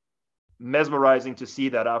mesmerizing to see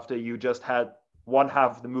that after you just had one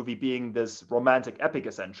half of the movie being this romantic epic,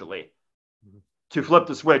 essentially, to flip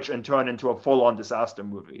the switch and turn into a full-on disaster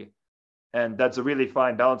movie. And that's a really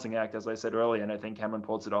fine balancing act, as I said earlier, and I think Cameron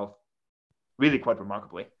pulls it off really quite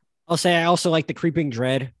remarkably. I'll say I also like the creeping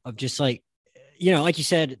dread of just like, you know, like you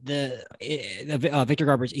said, the Victor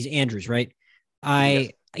Garber's, he's Andrews, right?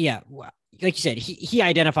 Like you said, he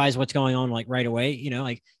identifies what's going on like right away. You know,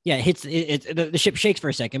 like it hits the ship shakes for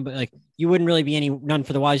a second, but like you wouldn't really be none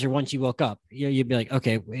for the wiser once you woke up. You'd be like,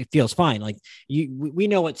 okay, it feels fine. Like we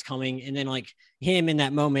know what's coming, and then like him in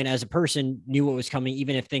that moment as a person knew what was coming,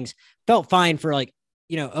 even if things felt fine for like,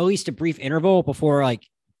 you know, at least a brief interval before like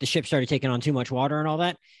the ship started taking on too much water and all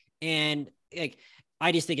that. And like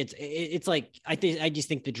I just think it's like I just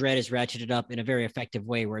think the dread is ratcheted up in a very effective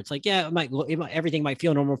way, where it's like, yeah, everything might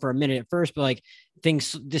feel normal for a minute at first, but like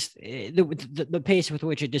things just the pace with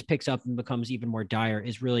which it just picks up and becomes even more dire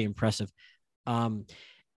is really impressive.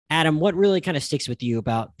 Adam, what really kind of sticks with you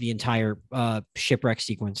about the entire shipwreck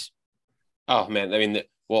sequence? Oh man, I mean,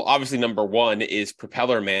 well, obviously number one is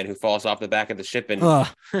Propeller Man, who falls off the back of the ship and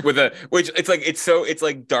it's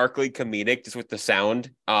like darkly comedic just with the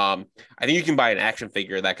sound. I think you can buy an action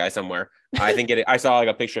figure of that guy somewhere. I saw like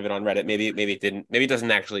a picture of it on Reddit. Maybe it didn't. Maybe it doesn't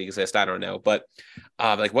actually exist. I don't know. But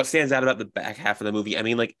like what stands out about the back half of the movie? I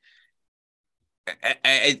mean, like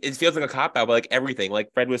it feels like a cop out, but like everything,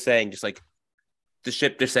 like Fred was saying, just like the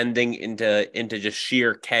ship descending into just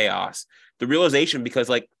sheer chaos. The realization, because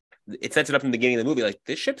like it sets it up in the beginning of the movie, like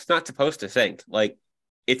this ship's not supposed to sink. Like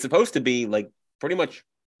it's supposed to be like pretty much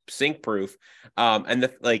sink proof. And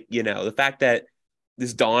the fact that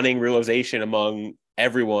this dawning realization among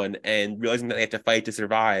everyone, and realizing that they have to fight to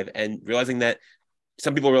survive, and realizing that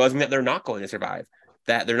some people realizing that they're not going to survive,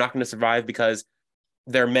 that they're not going to survive because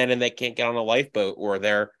they're men and they can't get on a lifeboat, or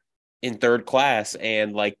they're in third class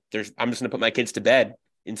and like I'm just going to put my kids to bed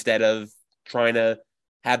instead of trying to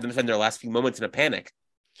have them spend their last few moments in a panic.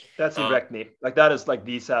 That's wrecked me. Like that is like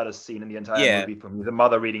the saddest scene in the entire movie for me. The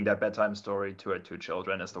mother reading that bedtime story to her two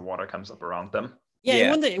children as the water comes up around them. Yeah.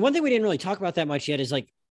 One thing we didn't really talk about that much yet is like,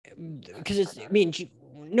 because it's, I mean,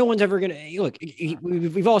 no one's ever gonna look.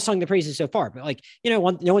 We've all sung the praises so far, but like, no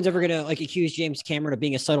one's ever gonna like accuse James Cameron of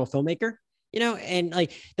being a subtle filmmaker. And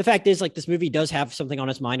like the fact is, like, this movie does have something on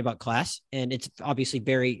its mind about class, and it's obviously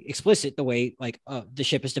very explicit the way like the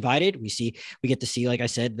ship is divided. We get to see, like I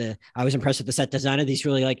said, I was impressed with the set design of these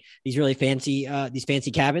really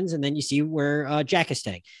fancy cabins, and then you see where Jack is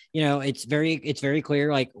staying. It's very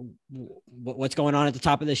clear like what's going on at the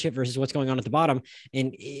top of the ship versus what's going on at the bottom,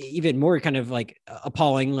 and even more kind of like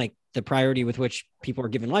appalling, like the priority with which people are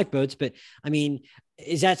given lifeboats. But I mean,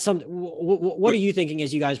 is that something? What are you thinking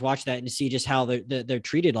as you guys watch that and see just how they're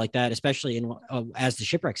treated like that, especially in as the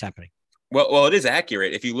shipwreck's happening? Well, it is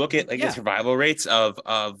accurate. If you look at like the survival rates of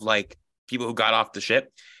like people who got off the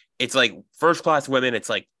ship, it's like first class women, it's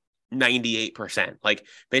like 98%. Like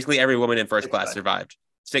basically every woman in first class survived.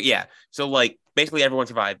 So yeah, so like basically everyone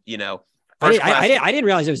survived. I didn't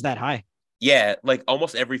realize it was that high. Yeah, like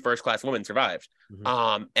almost every first class woman survived.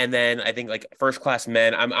 Mm-hmm. And then I think like first class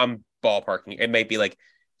men, I'm ballparking. It might be like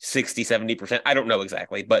 60-70%. I don't know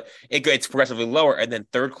exactly, but it's progressively lower. And then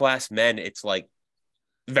third class men, it's like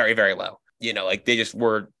very, very low. Like they just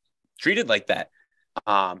were treated like that.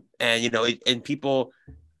 And and people,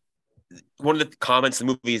 one of the comments the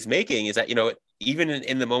movie is making is that, even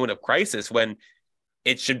in the moment of crisis when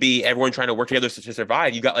it should be everyone trying to work together to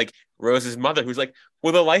survive, you got like Rose's mother who's like,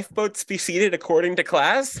 will the lifeboats be seated according to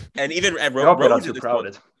class? And even Rose is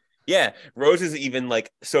crowded. Yeah, Rose is even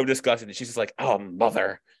like so disgusted that she's just like, oh,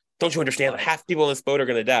 mother, don't you understand that half people in this boat are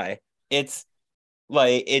gonna die? It's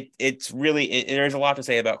like it's really there's a lot to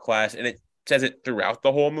say about class, and it says it throughout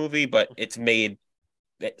the whole movie, but it's made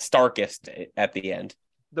starkest at the end.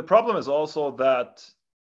 The problem is also that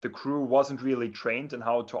the crew wasn't really trained in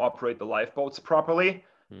how to operate the lifeboats properly.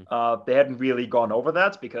 They hadn't really gone over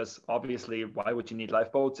that because obviously, why would you need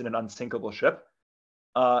lifeboats in an unsinkable ship?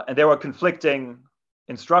 And there were conflicting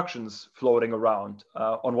instructions floating around.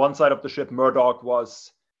 On one side of the ship, Murdoch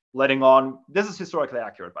was letting on, this is historically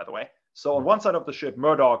accurate, by the way. So on one side of the ship,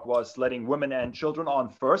 Murdoch was letting women and children on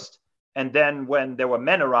first. And then when there were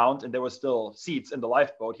men around and there were still seats in the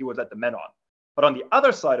lifeboat, he would let the men on. But on the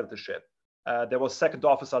other side of the ship, there was Second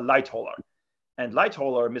Officer Lightoller. And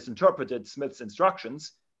Lightoller misinterpreted Smith's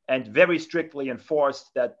instructions and very strictly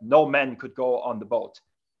enforced that no men could go on the boat.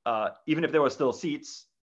 Even if there were still seats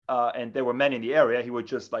and there were men in the area, he would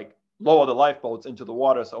just like lower the lifeboats into the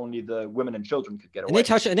water so only the women and children could get away.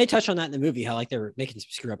 And they touch on that in the movie, how like they were making some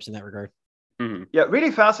screw ups in that regard. Mm-hmm. Yeah,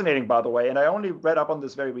 really fascinating, by the way. And I only read up on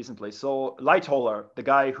this very recently. So Lightoller, the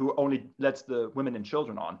guy who only lets the women and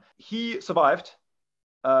children on, he survived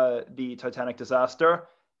the Titanic disaster.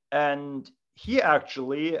 And he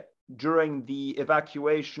actually, during the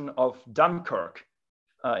evacuation of Dunkirk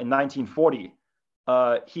in 1940,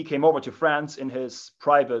 he came over to France in his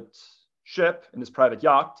private ship, in his private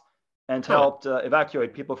yacht, and helped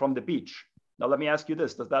evacuate people from the beach. Now, let me ask you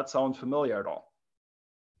this. Does that sound familiar at all?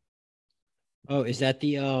 Oh, is that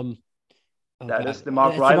the that is the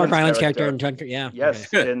Mark Rylance character in Dunkirk? Yeah.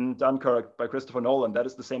 Yes, okay. In Dunkirk by Christopher Nolan. That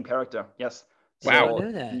is the same character. Yes. Wow. I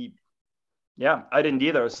know that. Yeah, I didn't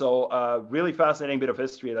either. So really fascinating bit of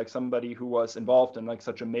history, like somebody who was involved in like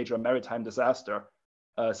such a major maritime disaster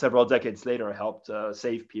several decades later helped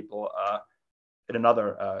save people in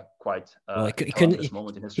another quite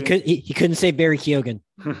moment in history. He couldn't save Barry Keoghan.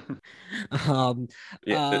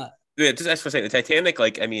 Just as for saying, the Titanic,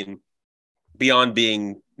 like, I mean, beyond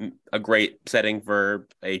being a great setting for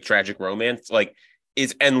a tragic romance, like,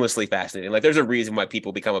 is endlessly fascinating. Like, there's a reason why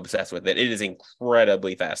people become obsessed with it. It is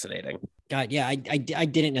incredibly fascinating. God, yeah, I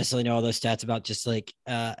didn't necessarily know all those stats about just like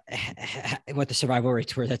what the survival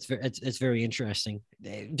rates were. That's very interesting.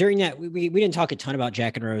 During that, we didn't talk a ton about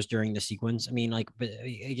Jack and Rose during the sequence. I mean, like, but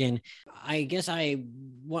again, I guess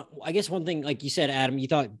one thing, like you said, Adam, you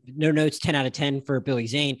thought no notes, 10 out of 10 for Billy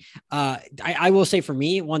Zane. I will say for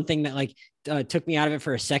me, one thing that like took me out of it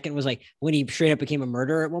for a second was like when he straight up became a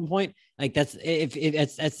murderer at one point. Like that's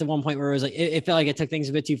the one point where it was like it felt like it took things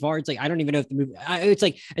a bit too far. It's like I don't even know if the movie. It's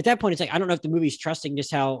like at that point, it's like I don't know if the movie's trusting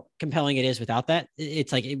just how compelling it is without that.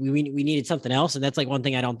 It's like we needed something else, and that's like one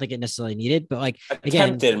thing I don't think it necessarily needed. But like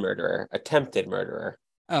attempted murderer.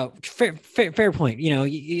 Oh, fair point. You know,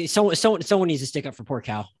 someone needs to stick up for poor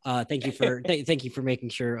Cal. Thank you for thank you for making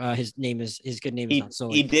sure his good name is not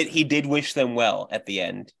sullied. He did wish them well at the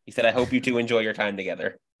end. He said, "I hope you two enjoy your time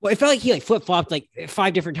together." Well, it felt like he like flip flopped like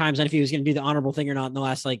 5 different times on if he was going to do the honorable thing or not in the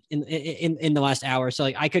last like in the last hour. So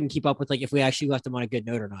like I couldn't keep up with like if we actually left him on a good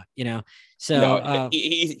note or not. You know, so no,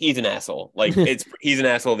 he's an asshole. Like he's an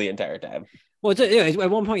asshole the entire time. Well, at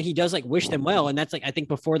one point he does like wish them well, and that's like I think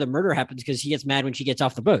before the murder happens because he gets mad when she gets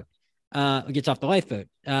off the boat. gets off the lifeboat,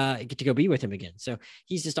 get to go be with him again. So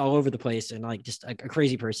he's just all over the place and like just a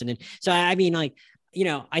crazy person. And so, I mean, like,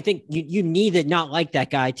 I think you need to not like that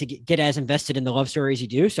guy to get as invested in the love story as you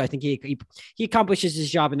do. So I think he accomplishes his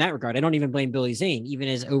job in that regard. I don't even blame Billy Zane, even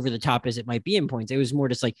as over the top as it might be in points. It was more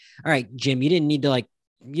just like, all right, Jim, you didn't need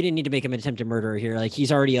to make him an attempted murderer here. Like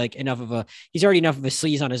he's already enough of a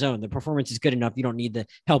sleaze on his own. The performance is good enough. You don't need the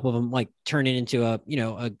help of him like turning into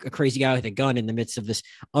a crazy guy with a gun in the midst of this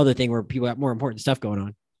other thing where people have more important stuff going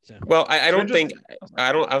on. So. Well, I don't think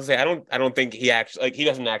I don't think he actually he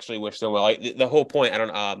doesn't actually wish so well. Like the whole point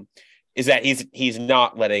is that he's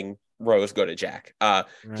not letting Rose go to Jack. Right.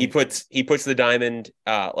 He puts the diamond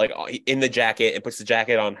in the jacket and puts the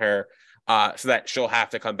jacket on her so that she'll have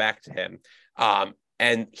to come back to him.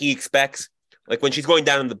 And he expects, like when she's going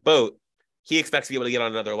down in the boat, he expects to be able to get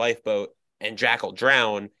on another lifeboat and Jack will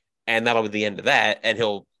drown and that'll be the end of that and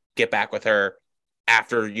he'll get back with her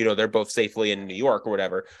after, they're both safely in New York or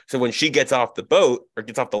whatever. So when she gets off the boat or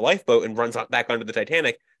gets off the lifeboat and runs back onto the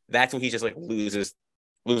Titanic, that's when he just like loses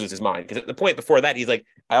his mind. Because at the point before that, he's like,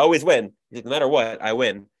 I always win. He's like, no matter what, I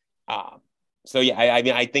win. So yeah, I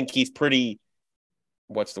mean, I think he's pretty,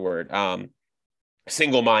 what's the word?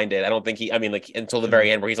 Single-minded. I don't think until the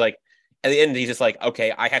very end where he's like, at the end, he's just like,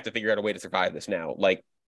 okay, I have to figure out a way to survive this now. Like,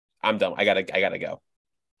 I'm done. I gotta go.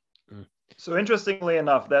 So interestingly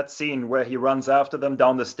enough, that scene where he runs after them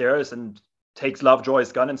down the stairs and takes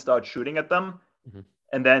Lovejoy's gun and starts shooting at them,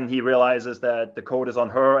 and then he realizes that the code is on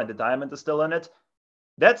her and the diamond is still in it.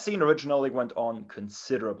 That scene originally went on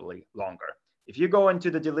considerably longer. If you go into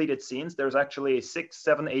the deleted scenes, there's actually a 6,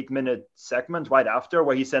 7, 8-minute segment right after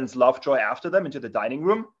where he sends Lovejoy after them into the dining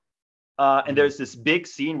room. And there's this big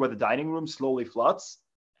scene where the dining room slowly floods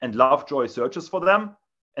and Lovejoy searches for them.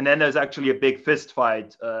 And then there's actually a big fist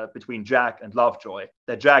fight between Jack and Lovejoy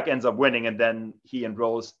that Jack ends up winning, and then he and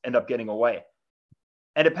Rose end up getting away.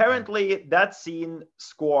 And apparently that scene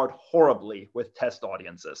scored horribly with test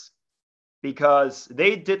audiences because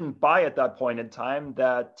they didn't buy at that point in time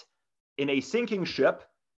that in a sinking ship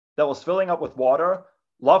that was filling up with water,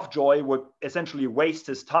 Lovejoy would essentially waste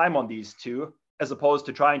his time on these two as opposed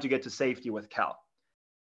to trying to get to safety with Cal.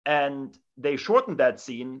 And they shortened that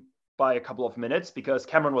scene by a couple of minutes because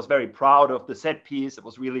Cameron was very proud of the set piece. It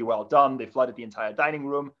was really well done. They flooded the entire dining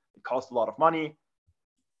room. It cost a lot of money.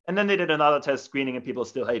 And then they did another test screening and people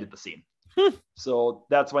still hated the scene. So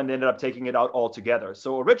that's when they ended up taking it out altogether.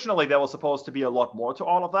 So originally there was supposed to be a lot more to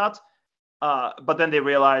all of that. But then they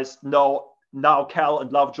realized, no, now Cal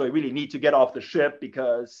and Lovejoy really need to get off the ship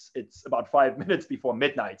because it's about 5 minutes before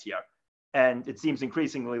midnight here. And it seems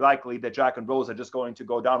increasingly likely that Jack and Rose are just going to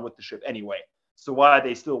go down with the ship anyway. So why are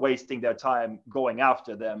they still wasting their time going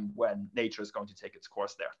after them when nature is going to take its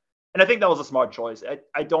course there? And I think that was a smart choice.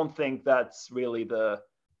 I don't think that's really the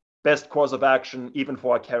best course of action, even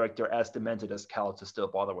for a character as demented as Cal, to still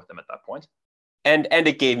bother with them at that point. And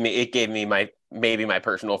it gave me my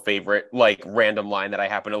personal favorite, like, random line that I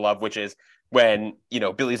happen to love, which is when,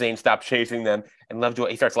 Billy Zane stops chasing them and Lovejoy,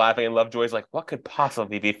 he starts laughing and Lovejoy's like, what could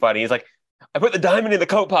possibly be funny? He's like, I put the diamond in the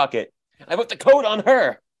coat pocket. I put the coat on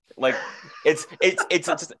her. Like, it's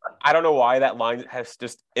just, I don't know why that line has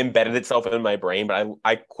just embedded itself in my brain, but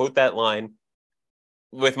I quote that line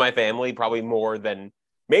with my family probably more than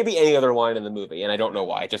maybe any other line in the movie. And I don't know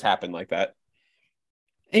why. It just happened like that.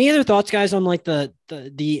 Any other thoughts, guys, on like the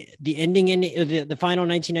ending in the final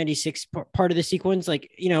 1996 part of the sequence? Like,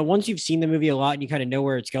 once you've seen the movie a lot and you kind of know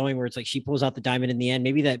where it's going, where it's like she pulls out the diamond in the end,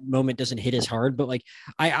 maybe that moment doesn't hit as hard. But like,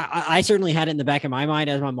 I certainly had it in the back of my mind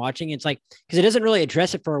as I'm watching. It's like, because it doesn't really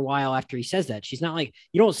address it for a while after he says that. She's not like,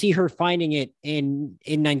 you don't see her finding it in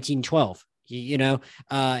 1912.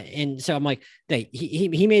 And so I'm like,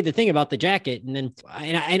 he made the thing about the jacket, and then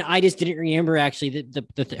I just didn't remember actually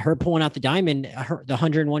that her pulling out the diamond, the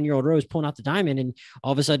 101-year-old Rose pulling out the diamond, and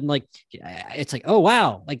all of a sudden, like, it's like, oh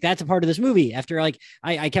wow, like that's a part of this movie. After like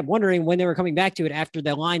I kept wondering when they were coming back to it after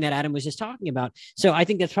the line that Adam was just talking about. So I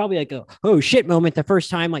think that's probably like a oh shit moment the first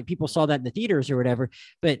time like people saw that in the theaters or whatever.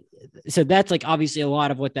 But so that's like obviously a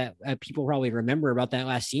lot of what that people probably remember about that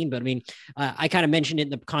last scene. But I mean, I kind of mentioned it in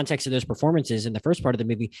the context of those performances in the first part of the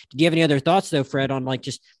movie. Did you have any other thoughts though, Fred, on like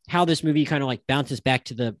just how this movie kind of like bounces back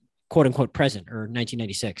to the quote unquote present or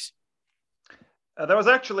 1996? There was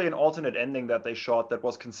actually an alternate ending that they shot that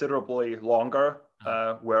was considerably longer,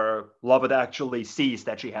 where Lovett actually sees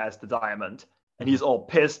that she has the diamond and he's all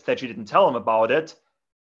pissed that she didn't tell him about it.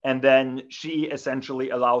 And then she essentially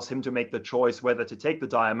allows him to make the choice whether to take the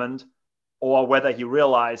diamond or whether he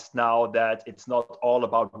realized now that it's not all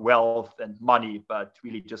about wealth and money, but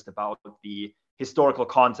really just about the historical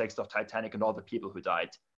context of Titanic and all the people who died.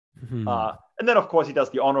 And then, of course, he does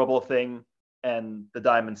the honorable thing, and the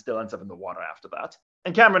diamond still ends up in the water after that.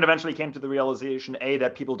 And Cameron eventually came to the realization,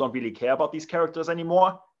 that people don't really care about these characters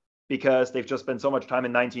anymore because they've just spent so much time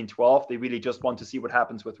in 1912. They really just want to see what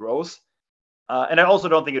happens with Rose. And I also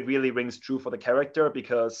don't think it really rings true for the character,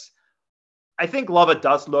 because I think Lovett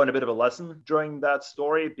does learn a bit of a lesson during that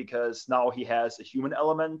story, because now he has a human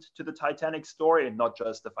element to the Titanic story and not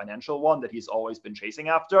just the financial one that he's always been chasing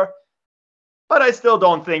after. But I still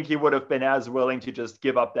don't think he would have been as willing to just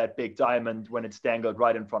give up that big diamond when it's dangled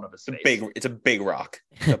right in front of his face. It's a big rock.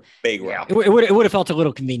 It's a big rock. It would have felt a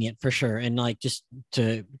little convenient for sure, and like just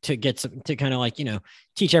to get some, to kind of like, you know,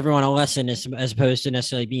 teach everyone a lesson as opposed to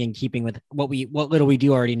necessarily be in keeping with what little we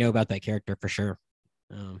do already know about that character for sure.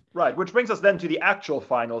 Right, which brings us then to the actual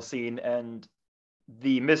final scene and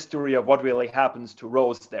the mystery of what really happens to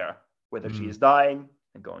Rose there, whether she is dying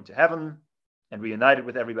and going to heaven and reunited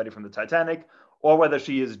with everybody from the Titanic, or whether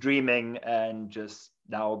she is dreaming and just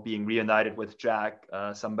now being reunited with Jack,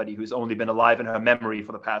 somebody who's only been alive in her memory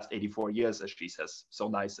for the past 84 years, as she says so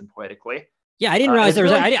nice and poetically. Yeah, I didn't realize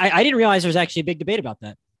I didn't realize there was actually a big debate about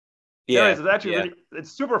that. Yeah, it's actually really,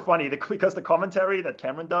 it's super funny because the commentary that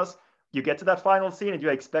Cameron does, you get to that final scene and you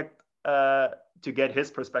expect to get his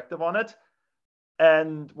perspective on it.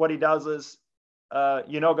 And what he does is,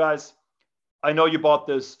 guys, I know you bought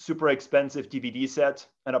this super expensive DVD set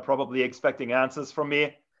and are probably expecting answers from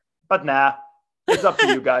me, but nah, it's up to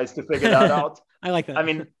you guys to figure that out. I like that. I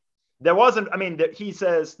mean, he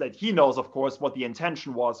says that he knows, of course, what the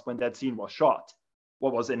intention was when that scene was shot,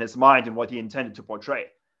 what was in his mind and what he intended to portray.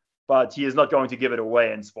 But he is not going to give it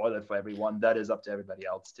away and spoil it for everyone. That is up to everybody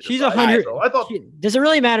else to decide. She's 100. So I thought, does it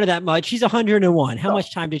really matter that much? She's 101. How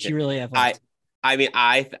much time did she really have left? I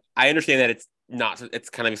understand that it's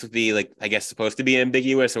kind of supposed to be like, I guess, supposed to be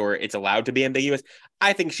ambiguous, or it's allowed to be ambiguous.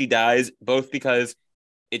 I think she dies both because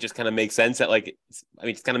it just kind of makes sense that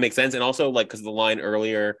it kind of makes sense. And also like, because the line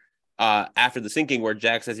earlier after the sinking where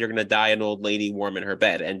Jack says, "You're going to die an old lady warm in her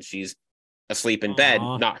bed," and she's asleep in bed,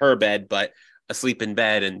 not her bed, but asleep in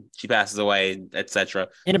bed, and she passes away, etc.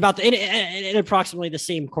 And about in approximately the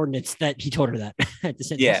same coordinates that he told her that at the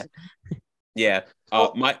sentence. Yeah.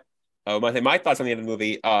 My thoughts on the end of the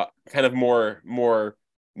movie, kind of more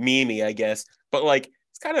memey, I guess, but like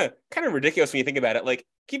it's kind of ridiculous when you think about it. Like,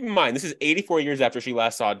 keep in mind, this is 84 years after she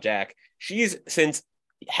last saw Jack. She's since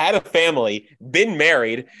had a family, been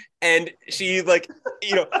married, and she like,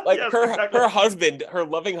 yes, her husband, her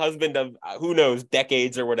loving husband of who knows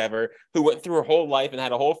decades or whatever, who went through her whole life and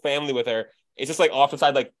had a whole family with her. It's just like off the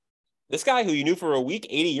side, like, this guy who you knew for a week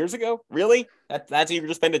 80 years ago, really? That's who you're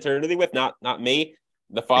gonna spend eternity with? Not me,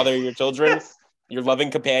 the father of your children, yes, your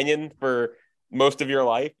loving companion for most of your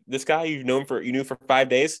life. This guy you knew for 5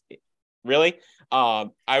 days, really? I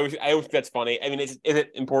always think that's funny. I mean, is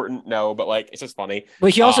it important? No, but like, it's just funny.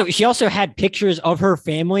 But she also had pictures of her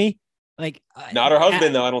family, like not her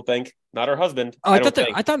husband though. I don't think not her husband. Oh, I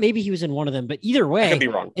thought maybe he was in one of them, but either way, I could be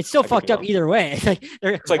wrong. It's still fucked up either way.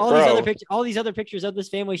 It's like all these other pictures of this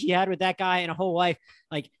family she had with that guy and a whole life,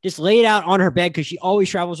 like just laid out on her bed, because she always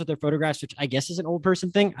travels with her photographs, which I guess is an old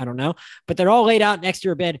person thing. I don't know, but they're all laid out next to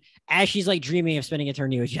her bed as she's like dreaming of spending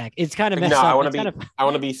eternity with Jack. It's kind of messed up. I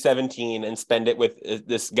want to be 17 and spend it with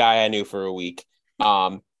this guy I knew for a week.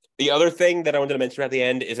 The other thing that I wanted to mention at the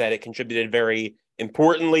end is that it contributed very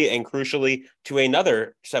importantly and crucially to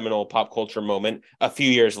another seminal pop culture moment a few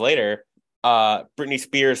years later, Britney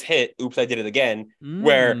Spears' hit "Oops, I Did It Again,"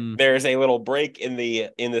 where there's a little break in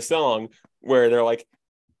the song where they're like,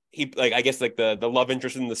 I guess like the love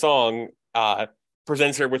interest in the song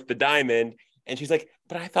presents her with the diamond, and she's like,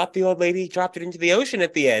 "But I thought the old lady dropped it into the ocean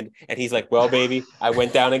at the end," and he's like, "Well, baby, I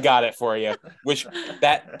went down and got it for you." Which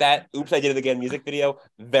that "Oops, I Did It Again" music video,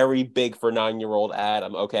 very big for 9-year-old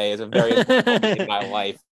Adam. Okay, is a very important moment in my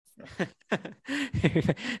life.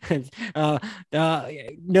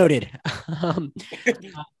 Noted.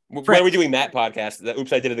 When are we doing that podcast? The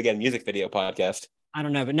 "Oops, I Did It Again" music video podcast. I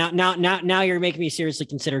don't know, but now you're making me seriously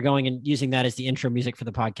consider going and using that as the intro music for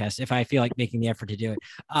the podcast if I feel like making the effort to do it.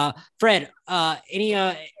 Fred, what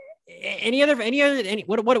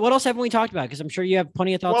else haven't we talked about? Because I'm sure you have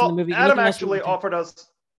plenty of thoughts on the movie. Adam offered us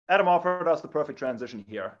the perfect transition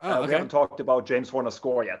here. Okay. We haven't talked about James Horner's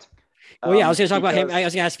score yet. Well, yeah, I was going to talk about him. I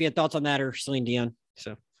was going to ask if you had thoughts on that or Celine Dion.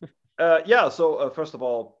 So, first of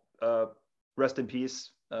all, rest in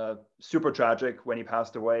peace. Super tragic when he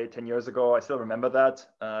passed away 10 years ago. I still remember that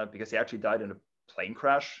because he actually died in a plane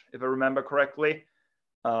crash, if I remember correctly.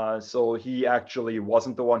 So he actually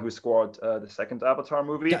wasn't the one who scored the second Avatar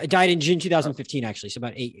movie. Died in June 2015, actually. So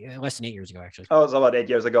about less than 8 years ago, actually. Oh, it's about 8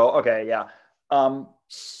 years ago. Okay, yeah.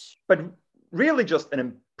 But really just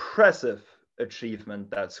an impressive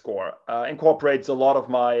achievement, that score. Incorporates a lot of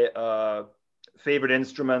my favorite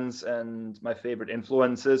instruments and my favorite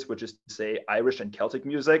influences, which is to say Irish and Celtic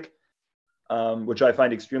music, which I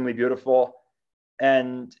find extremely beautiful.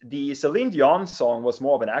 And the Celine Dion song was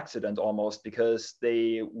more of an accident almost, because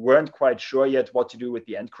they weren't quite sure yet what to do with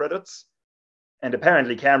the end credits. And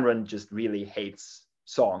apparently Cameron just really hates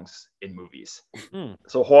songs in movies.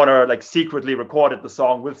 So Horner like secretly recorded the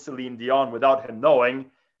song with Celine Dion without him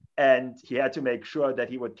knowing. And he had to make sure that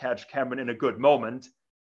he would catch Cameron in a good moment.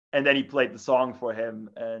 And then he played the song for him,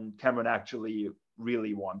 and Cameron actually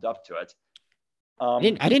really warmed up to it. I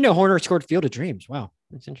didn't know Horner scored Field of Dreams. Wow,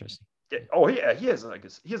 that's interesting. Oh, yeah, he has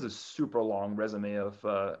a super long resume of.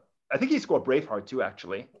 I think he scored Braveheart too,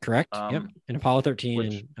 actually. Correct. Yep. And Apollo 13,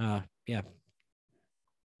 which, and yeah.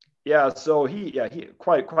 Yeah, so he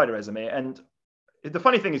quite a resume. And the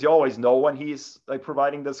funny thing is, you always know when he's like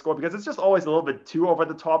providing the score, because it's just always a little bit too over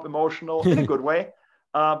the top emotional in a good way.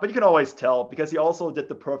 But you can always tell, because he also did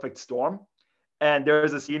The Perfect Storm. And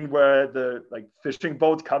there's a scene where the like fishing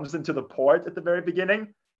boat comes into the port at the very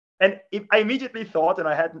beginning. And I immediately thought, and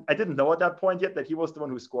I didn't know at that point yet that he was the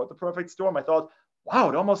one who scored The Perfect Storm. I thought, wow,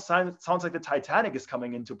 it almost sounds like the Titanic is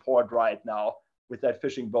coming into port right now with that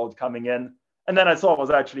fishing boat coming in. And then I saw it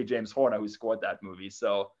was actually James Horner who scored that movie.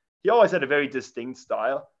 So he always had a very distinct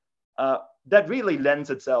style. That really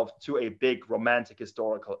lends itself to a big romantic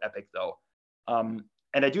historical epic, though.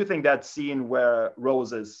 And I do think that scene where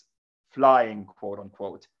Rose is flying, quote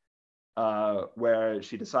unquote, where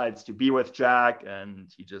she decides to be with Jack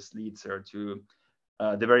and he just leads her to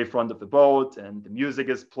the very front of the boat, and the music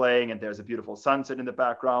is playing and there's a beautiful sunset in the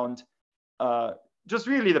background. Just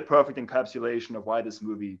really the perfect encapsulation of why this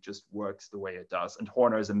movie just works the way it does. And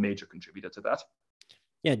Horner is a major contributor to that.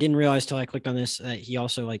 Yeah, didn't realize till I clicked on this that he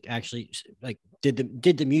also like actually like did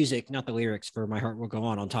the music, not the lyrics, for My Heart Will Go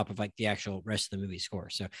On top of like the actual rest of the movie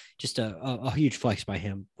score. So just a huge flex by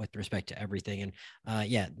him with respect to everything. And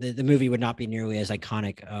yeah, the movie would not be nearly as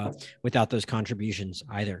iconic without those contributions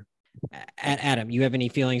either. Adam, you have any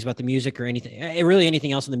feelings about the music or anything? Really,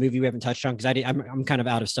 anything else in the movie we haven't touched on? Because I'm kind of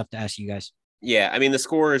out of stuff to ask you guys. Yeah, I mean the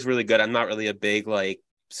score is really good. I'm not really a big like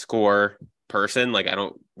score person. Like I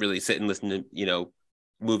don't really sit and listen to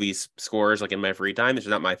movies scores like in my free time. It's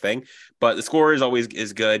not my thing, but the score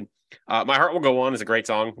is good. My Heart Will Go On is a great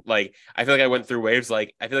song. Like I feel like I went through waves.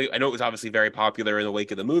 Like I know it was obviously very popular in the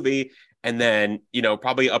wake of the movie, and then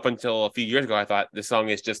probably up until a few years ago I thought this song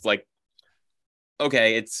is just like,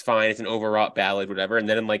 okay, it's fine, it's an overwrought ballad, whatever. And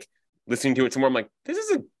then like listening to it some more, I'm like, this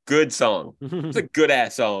is a good song. It's a good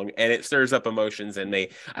ass song, and it stirs up emotions. And I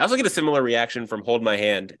also get a similar reaction from Hold My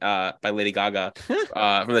Hand by Lady Gaga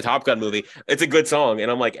from the Top Gun movie. It's a good song,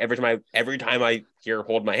 and I'm like, every time I hear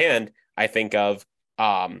Hold My Hand, I think of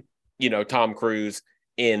Tom Cruise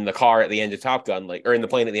in the car at the end of Top Gun, like, or in the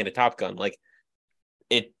plane at the end of Top Gun. Like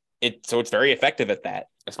so it's very effective at that.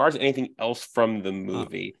 As far as anything else from the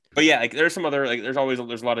movie, but yeah, like there's some other, like there's a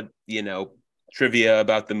lot of trivia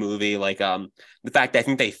about the movie, like the fact that I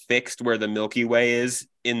think they fixed where the Milky Way is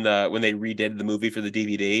when they redid the movie for the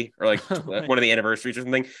DVD, or like one of the anniversaries or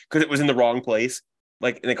something, because it was in the wrong place,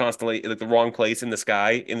 like in the constantly like the wrong place in the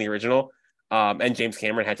sky in the original, and James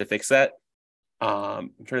Cameron had to fix that.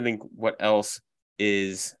 I'm trying to think what else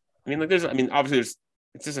is. Obviously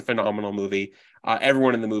it's just a phenomenal movie.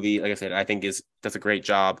 Everyone in the movie, like I said, I think does a great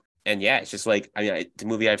job, and yeah, it's just like the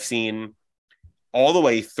movie I've seen all the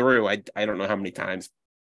way through. I don't know how many times,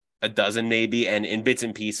 a dozen maybe, and in bits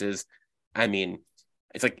and pieces. I mean,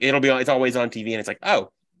 it's like it's always on TV, and it's like, oh,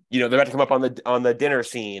 they're about to come up on the dinner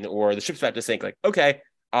scene, or the ship's about to sink. Like, okay,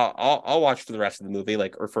 I'll watch for the rest of the movie,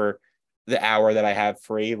 like, or for the hour that I have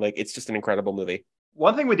free. Like, it's just an incredible movie.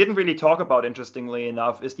 One thing we didn't really talk about, interestingly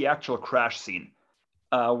enough, is the actual crash scene,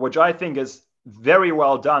 which I think is very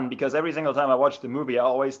well done, because every single time I watch the movie, I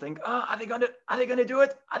always think, are they gonna do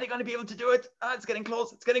it? Are they gonna be able to do it? It's getting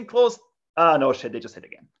close. No shit, they just hit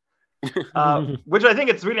again. Which I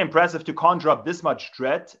think it's really impressive to conjure up this much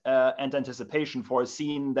dread and anticipation for a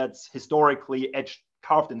scene that's historically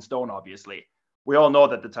carved in stone. Obviously, we all know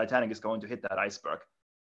that the Titanic is going to hit that iceberg,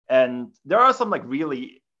 and there are some like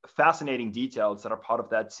really fascinating details that are part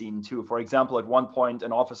of that scene too. For example, at one point,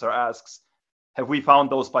 an officer asks, have we found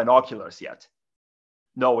those binoculars yet?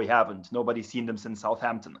 No, we haven't. Nobody's seen them since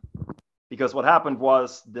Southampton. Because what happened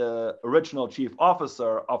was the original chief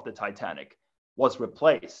officer of the Titanic was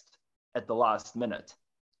replaced at the last minute,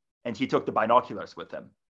 and he took the binoculars with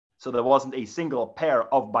him. So there wasn't a single pair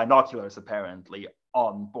of binoculars apparently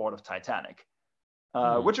on board of Titanic,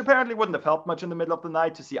 which apparently wouldn't have helped much in the middle of the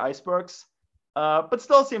night to see icebergs, but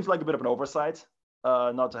still seems like a bit of an oversight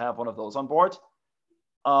not to have one of those on board.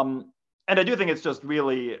 And I do think it's just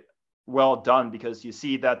really well done, because you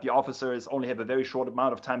see that the officers only have a very short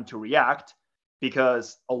amount of time to react,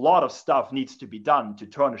 because a lot of stuff needs to be done to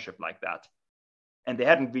turn a ship like that. And they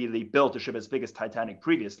hadn't really built a ship as big as Titanic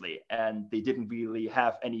previously, and they didn't really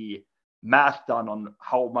have any math done on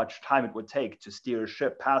how much time it would take to steer a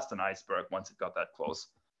ship past an iceberg once it got that close.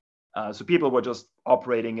 So people were just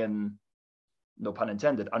operating in, no pun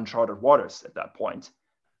intended, uncharted waters at that point.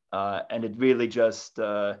 And it really just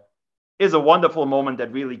is a wonderful moment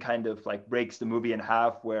that really kind of like breaks the movie in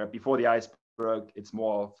half, where before the iceberg, it's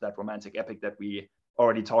more of that romantic epic that we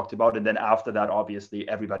already talked about. And then after that, obviously,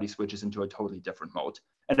 everybody switches into a totally different mode.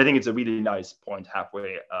 And I think it's a really nice point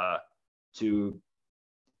halfway to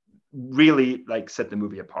really like set the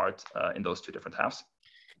movie apart in those two different halves.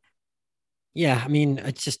 Yeah, I mean,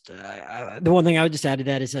 it's just the one thing I would just add to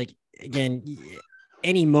that is like, again,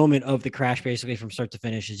 any moment of the crash, basically from start to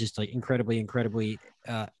finish, is just like incredibly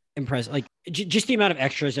impressive. Like just the amount of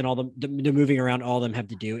extras and all the moving around all of them have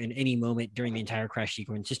to do in any moment during the entire crash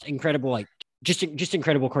sequence. Just incredible, like just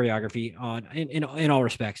incredible choreography on in all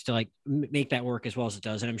respects to like make that work as well as it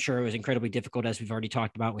does. And I'm sure it was incredibly difficult, as we've already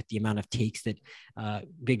talked about, with the amount of takes that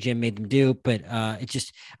Big Jim made them do. But it's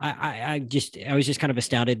just I was just kind of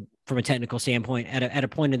astounded from a technical standpoint at a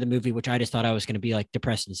point in the movie, which I just thought I was going to be like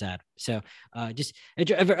depressed and sad. So just a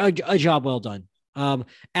job well done.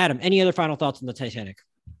 Adam, any other final thoughts on the Titanic?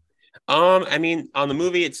 I mean, on the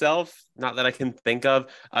movie itself, not that I can think of.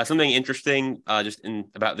 Something interesting,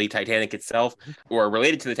 about the Titanic itself, or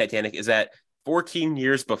related to the Titanic, is that 14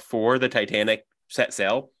 years before the Titanic set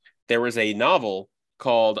sail, there was a novel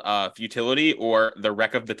called Futility, or The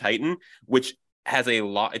Wreck of the Titan, which has a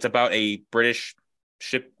lot. It's about a British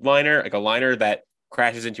ship liner, like a liner that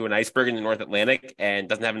crashes into an iceberg in the North Atlantic and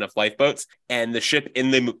doesn't have enough lifeboats. And the ship in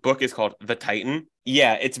the book is called the Titan.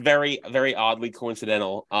 Yeah, it's very, very oddly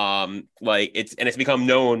coincidental. It's become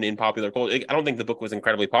known in popular culture. I don't think the book was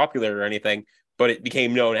incredibly popular or anything, but it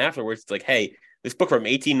became known afterwards. It's like, hey, this book from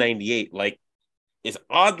 1898, like, is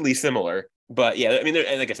oddly similar. But yeah, I mean,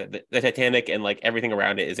 like I said, the Titanic and like everything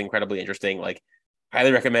around it is incredibly interesting. Like,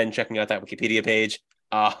 highly recommend checking out that Wikipedia page.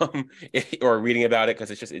 Or reading about it,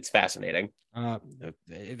 because it's fascinating. I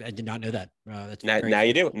did not know that. That's now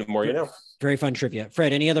you do. The more you know. Very fun trivia.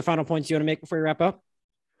 Fred, any other final points you want to make before we wrap up?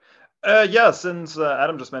 Yeah, since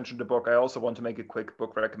Adam just mentioned the book, I also want to make a quick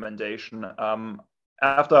book recommendation.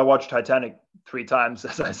 After I watched Titanic 3 times,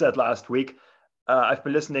 as I said last week, I've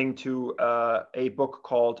been listening to a book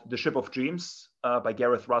called The Ship of Dreams by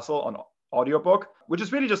Gareth Russell on audiobook, which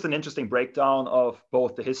is really just an interesting breakdown of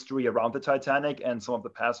both the history around the Titanic and some of the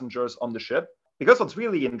passengers on the ship. Because what's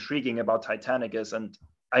really intriguing about Titanic is, and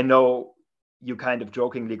I know you kind of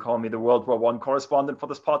jokingly call me the World War I correspondent for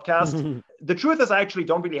this podcast, the truth is I actually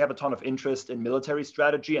don't really have a ton of interest in military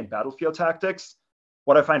strategy and battlefield tactics.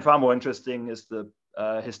 What I find far more interesting is the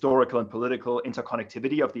historical and political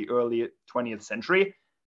interconnectivity of the early 20th century.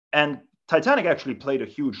 And Titanic actually played a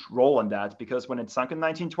huge role in that, because when it sunk in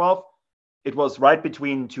 1912, it was right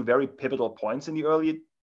between 2 very pivotal points in the early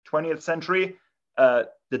 20th century, the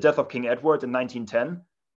death of King Edward in 1910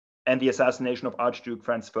 and the assassination of Archduke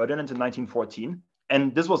Franz Ferdinand in 1914.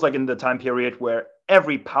 And this was like in the time period where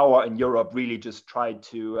every power in Europe really just tried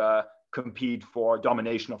to compete for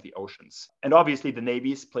domination of the oceans. And obviously the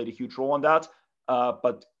navies played a huge role in that,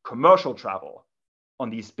 but commercial travel on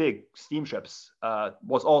these big steamships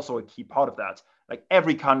was also a key part of that. Like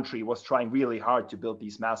every country was trying really hard to build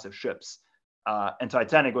these massive ships. And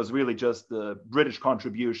Titanic was really just the British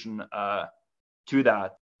contribution to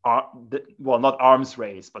that, not arms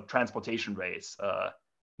race, but transportation race,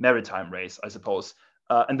 maritime race, I suppose.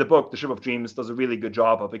 And the book, The Ship of Dreams, does a really good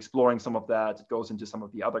job of exploring some of that. It goes into some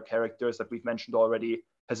of the other characters that we've mentioned already,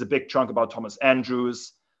 has a big chunk about Thomas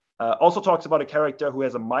Andrews, also talks about a character who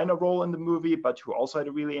has a minor role in the movie, but who also had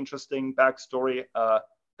a really interesting backstory,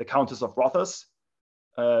 the Countess of Rothes,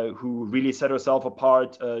 who really set herself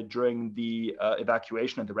apart during the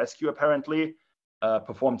evacuation and the rescue, apparently,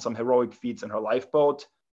 performed some heroic feats in her lifeboat.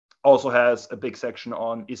 Also has a big section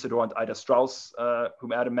on Isidor and Ida Strauss,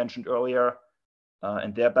 whom Adam mentioned earlier,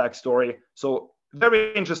 and their backstory. So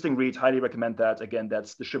very interesting read. Highly recommend that. Again,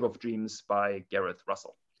 that's The Ship of Dreams by Gareth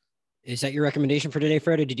Russell. Is that your recommendation for today,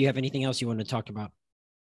 Fred, or did you have anything else you want to talk about?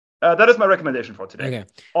 That is my recommendation for today. Okay.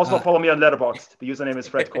 Also, follow me on Letterboxd. The username is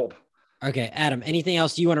Fred Kolb. Okay, Adam, anything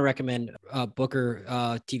else you want to recommend, book or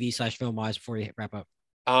TV/film wise, before you wrap up?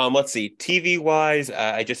 Let's see. TV wise,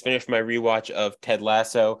 I just finished my rewatch of Ted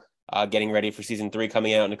Lasso, getting ready for season 3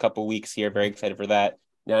 coming out in a couple weeks here. Very excited for that.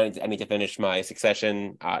 Now I need to finish my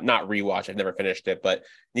Succession, not rewatch. I've never finished it, but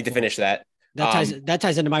need to finish that. That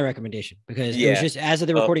ties into my recommendation, because it was just, as of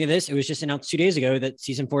the recording of this, it was just announced 2 days ago that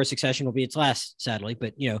season 4 of Succession will be its last, sadly.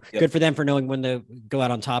 But good for them for knowing when to go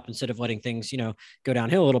out on top instead of letting things go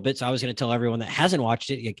downhill a little bit. So I was going to tell everyone that hasn't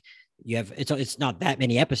watched it, you have, it's not that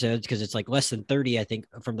many episodes, because it's like less than 30, I think,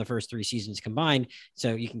 from the first 3 seasons combined.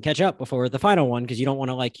 So you can catch up before the final one, because you don't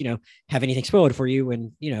want to have anything spoiled for you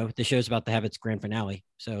when the show's about to have its grand finale.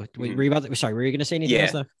 So were you going to say anything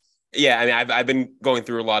else though? Yeah, I mean, I've been going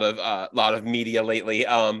through a lot of media lately.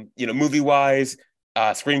 Movie wise,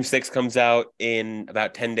 Scream 6 comes out in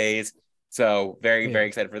about 10 days, so very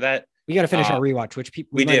excited for that. We got to finish our rewatch, which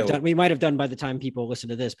we might have done by the time people listen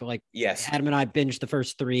to this. But yes, Adam and I binged the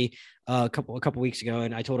first 3 a couple weeks ago,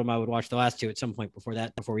 and I told him I would watch the last 2 at some point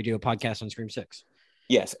before we do a podcast on Scream 6.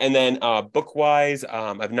 Yes, and then book wise,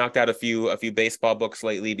 I've knocked out a few baseball books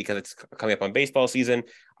lately because it's coming up on baseball season.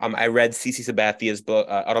 I read CC Sabathia's book,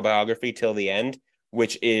 autobiography, Till the End,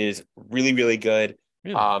 which is really, really good.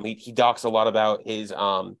 Really? He talks a lot about his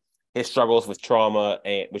struggles with trauma,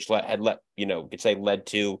 which led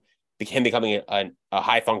to him becoming a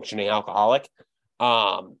high functioning alcoholic.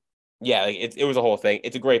 It was a whole thing.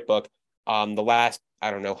 It's a great book. The last,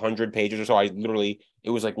 100 pages or so, it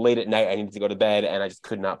was like late at night, I needed to go to bed, and I just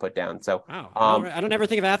could not put down. So wow. I don't ever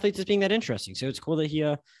think of athletes as being that interesting. So it's cool that he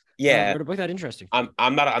wrote a book that interesting.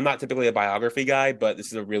 I'm not typically a biography guy, but this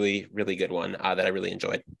is a really, really good one that I really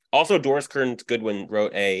enjoyed. Also, Doris Kearns Goodwin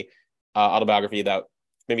wrote a autobiography about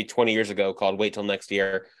maybe 20 years ago called Wait Till Next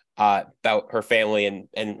Year, about her family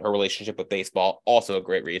and her relationship with baseball. Also a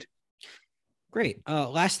great read. Great.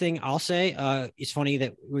 Last thing I'll say, it's funny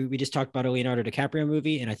that we just talked about a Leonardo DiCaprio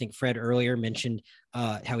movie, and I think Fred earlier mentioned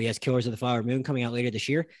how he has Killers of the Flower Moon coming out later this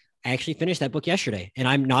year. I actually finished that book yesterday, and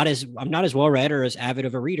I'm not as well read or as avid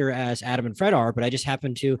of a reader as Adam and Fred are, but I just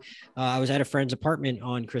happened to, I was at a friend's apartment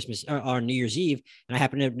on New Year's Eve, and I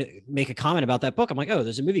happened to make a comment about that book. I'm like, oh,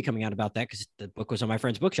 there's a movie coming out about that, because the book was on my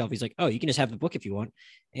friend's bookshelf. He's like, oh, you can just have the book if you want.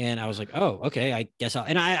 And I was like, oh, okay, I guess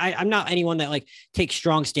I'm not anyone that takes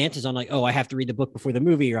strong stances on oh, I have to read the book before the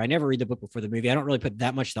movie, or I never read the book before the movie. I don't really put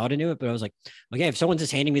that much thought into it, but I was like, okay, if someone's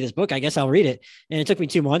just handing me this book, I guess I'll read it. And it took me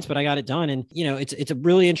 2 months, but I got it done. And it's a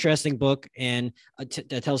really interesting book, and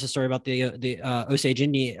that tells a story about the Osage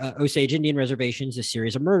Indian reservations, a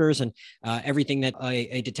series of murders, and everything that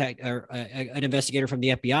an investigator from the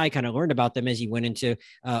FBI kind of learned about them as he went into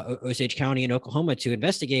Osage County in Oklahoma to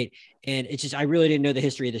investigate. And it's just, I really didn't know the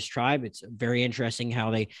history of this tribe. It's very interesting how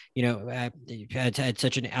they, had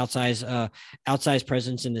such an outsized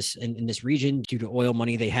presence in this region due to oil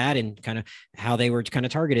money they had, and kind of how they were kind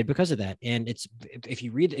of targeted because of that. And it's, if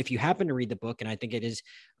you happen to read the book, and I think it is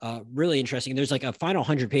really interesting. There's a final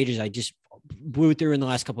 100 pages I just blew through in the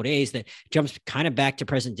last couple of days that jumps kind of back to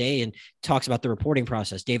present day and talks about the reporting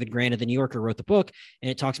process. David Grant of the New Yorker wrote the book, and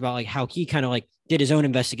it talks about how he kind of did his own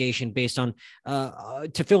investigation based on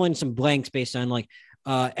to fill in some blanks based on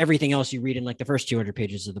everything else you read in the first 200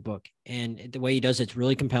 pages of the book. And the way he does it's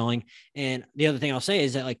really compelling. And the other thing I'll say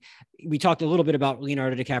is that we talked a little bit about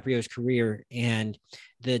Leonardo DiCaprio's career and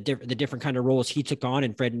the different kind of roles he took on,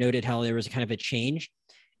 and Fred noted how there was kind of a change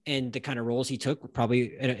and the kind of roles he took,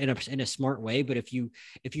 probably in a smart way. But if you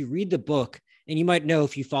read the book, and you might know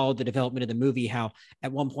if you followed the development of the movie, how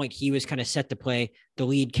at one point he was kind of set to play the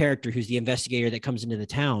lead character, who's the investigator that comes into the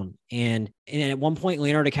town. And at one point,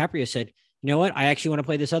 Leonardo DiCaprio said, you know what, I actually want to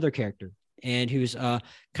play this other character, and who's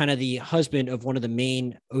kind of the husband of one of the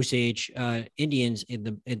main Osage Indians in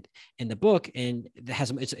the book. And it has,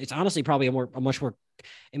 it's honestly probably a much more,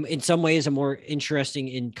 in some ways, a more interesting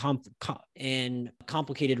and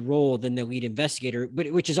complicated role than the lead investigator,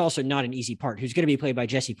 but which is also not an easy part, who's going to be played by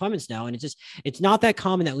Jesse Plemons now. And it's not that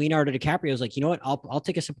common that Leonardo DiCaprio is you know what, I'll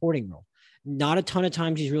take a supporting role. Not a ton of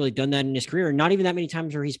times he's really done that in his career. Not even that many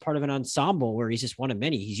times where he's part of an ensemble where he's just one of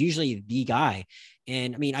many. He's usually the guy.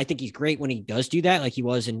 And I mean, I think he's great when he does do that, like he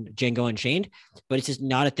was in Django Unchained, but it's just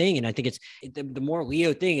not a thing. And I think the more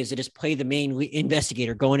Leo thing is to just play the main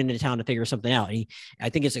investigator going into town to figure something out. And I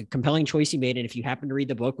think it's a compelling choice he made. And if you happen to read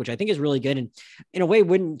the book, which I think is really good, and in a way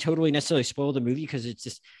wouldn't totally necessarily spoil the movie, because it's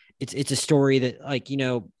just, it's a story that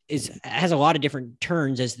has a lot of different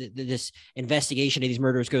turns as this investigation of these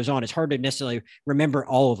murders goes on. It's hard to necessarily remember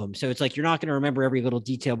all of them. So it's you're not going to remember every little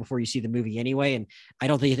detail before you see the movie anyway. And I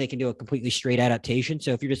don't think they can do a completely straight adaptation.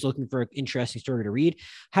 So if you're just looking for an interesting story to read,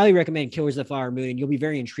 highly recommend Killers of the Flower Moon, and you'll be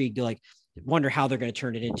very intrigued to wonder how they're going to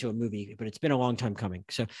turn it into a movie, but it's been a long time coming.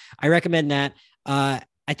 So I recommend that.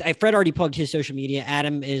 Fred already plugged his social media.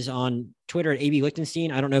 Adam is on Twitter at AB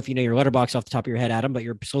Lichtenstein. I don't know if you know your letterbox off the top of your head, Adam, but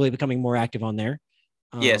you're slowly becoming more active on there.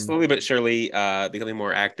 Yeah, slowly but surely becoming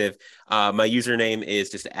more active. My username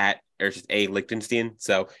is just at or just A Lichtenstein.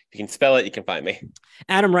 So if you can spell it, you can find me.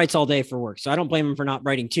 Adam writes all day for work, so I don't blame him for not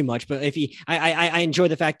writing too much. But if I enjoy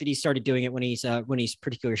the fact that he started doing it when he's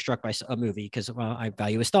particularly struck by a movie, because I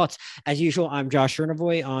value his thoughts. As usual, I'm Josh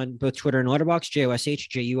Chernovoy on both Twitter and Letterboxd,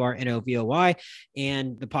 JoshJurnovoy,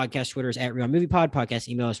 and the podcast Twitter is at ReonMoviePod. Podcast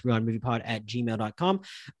email is ReonMoviePod@gmail.com.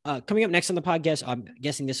 Coming up next on the podcast, I'm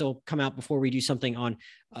guessing this will come out before we do something on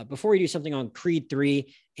Creed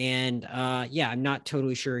 3. And I'm not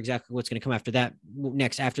totally sure exactly what's going to come after that,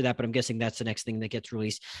 but I'm guessing that's the next thing that gets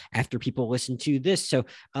released after people listen to this. So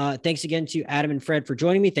thanks again to Adam and Fred for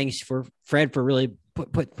joining me. Thanks for Fred for really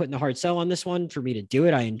putting the hard sell on this one for me to do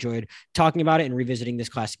it. I enjoyed talking about it and revisiting this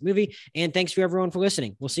classic movie. And thanks to everyone for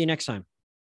listening. We'll see you next time.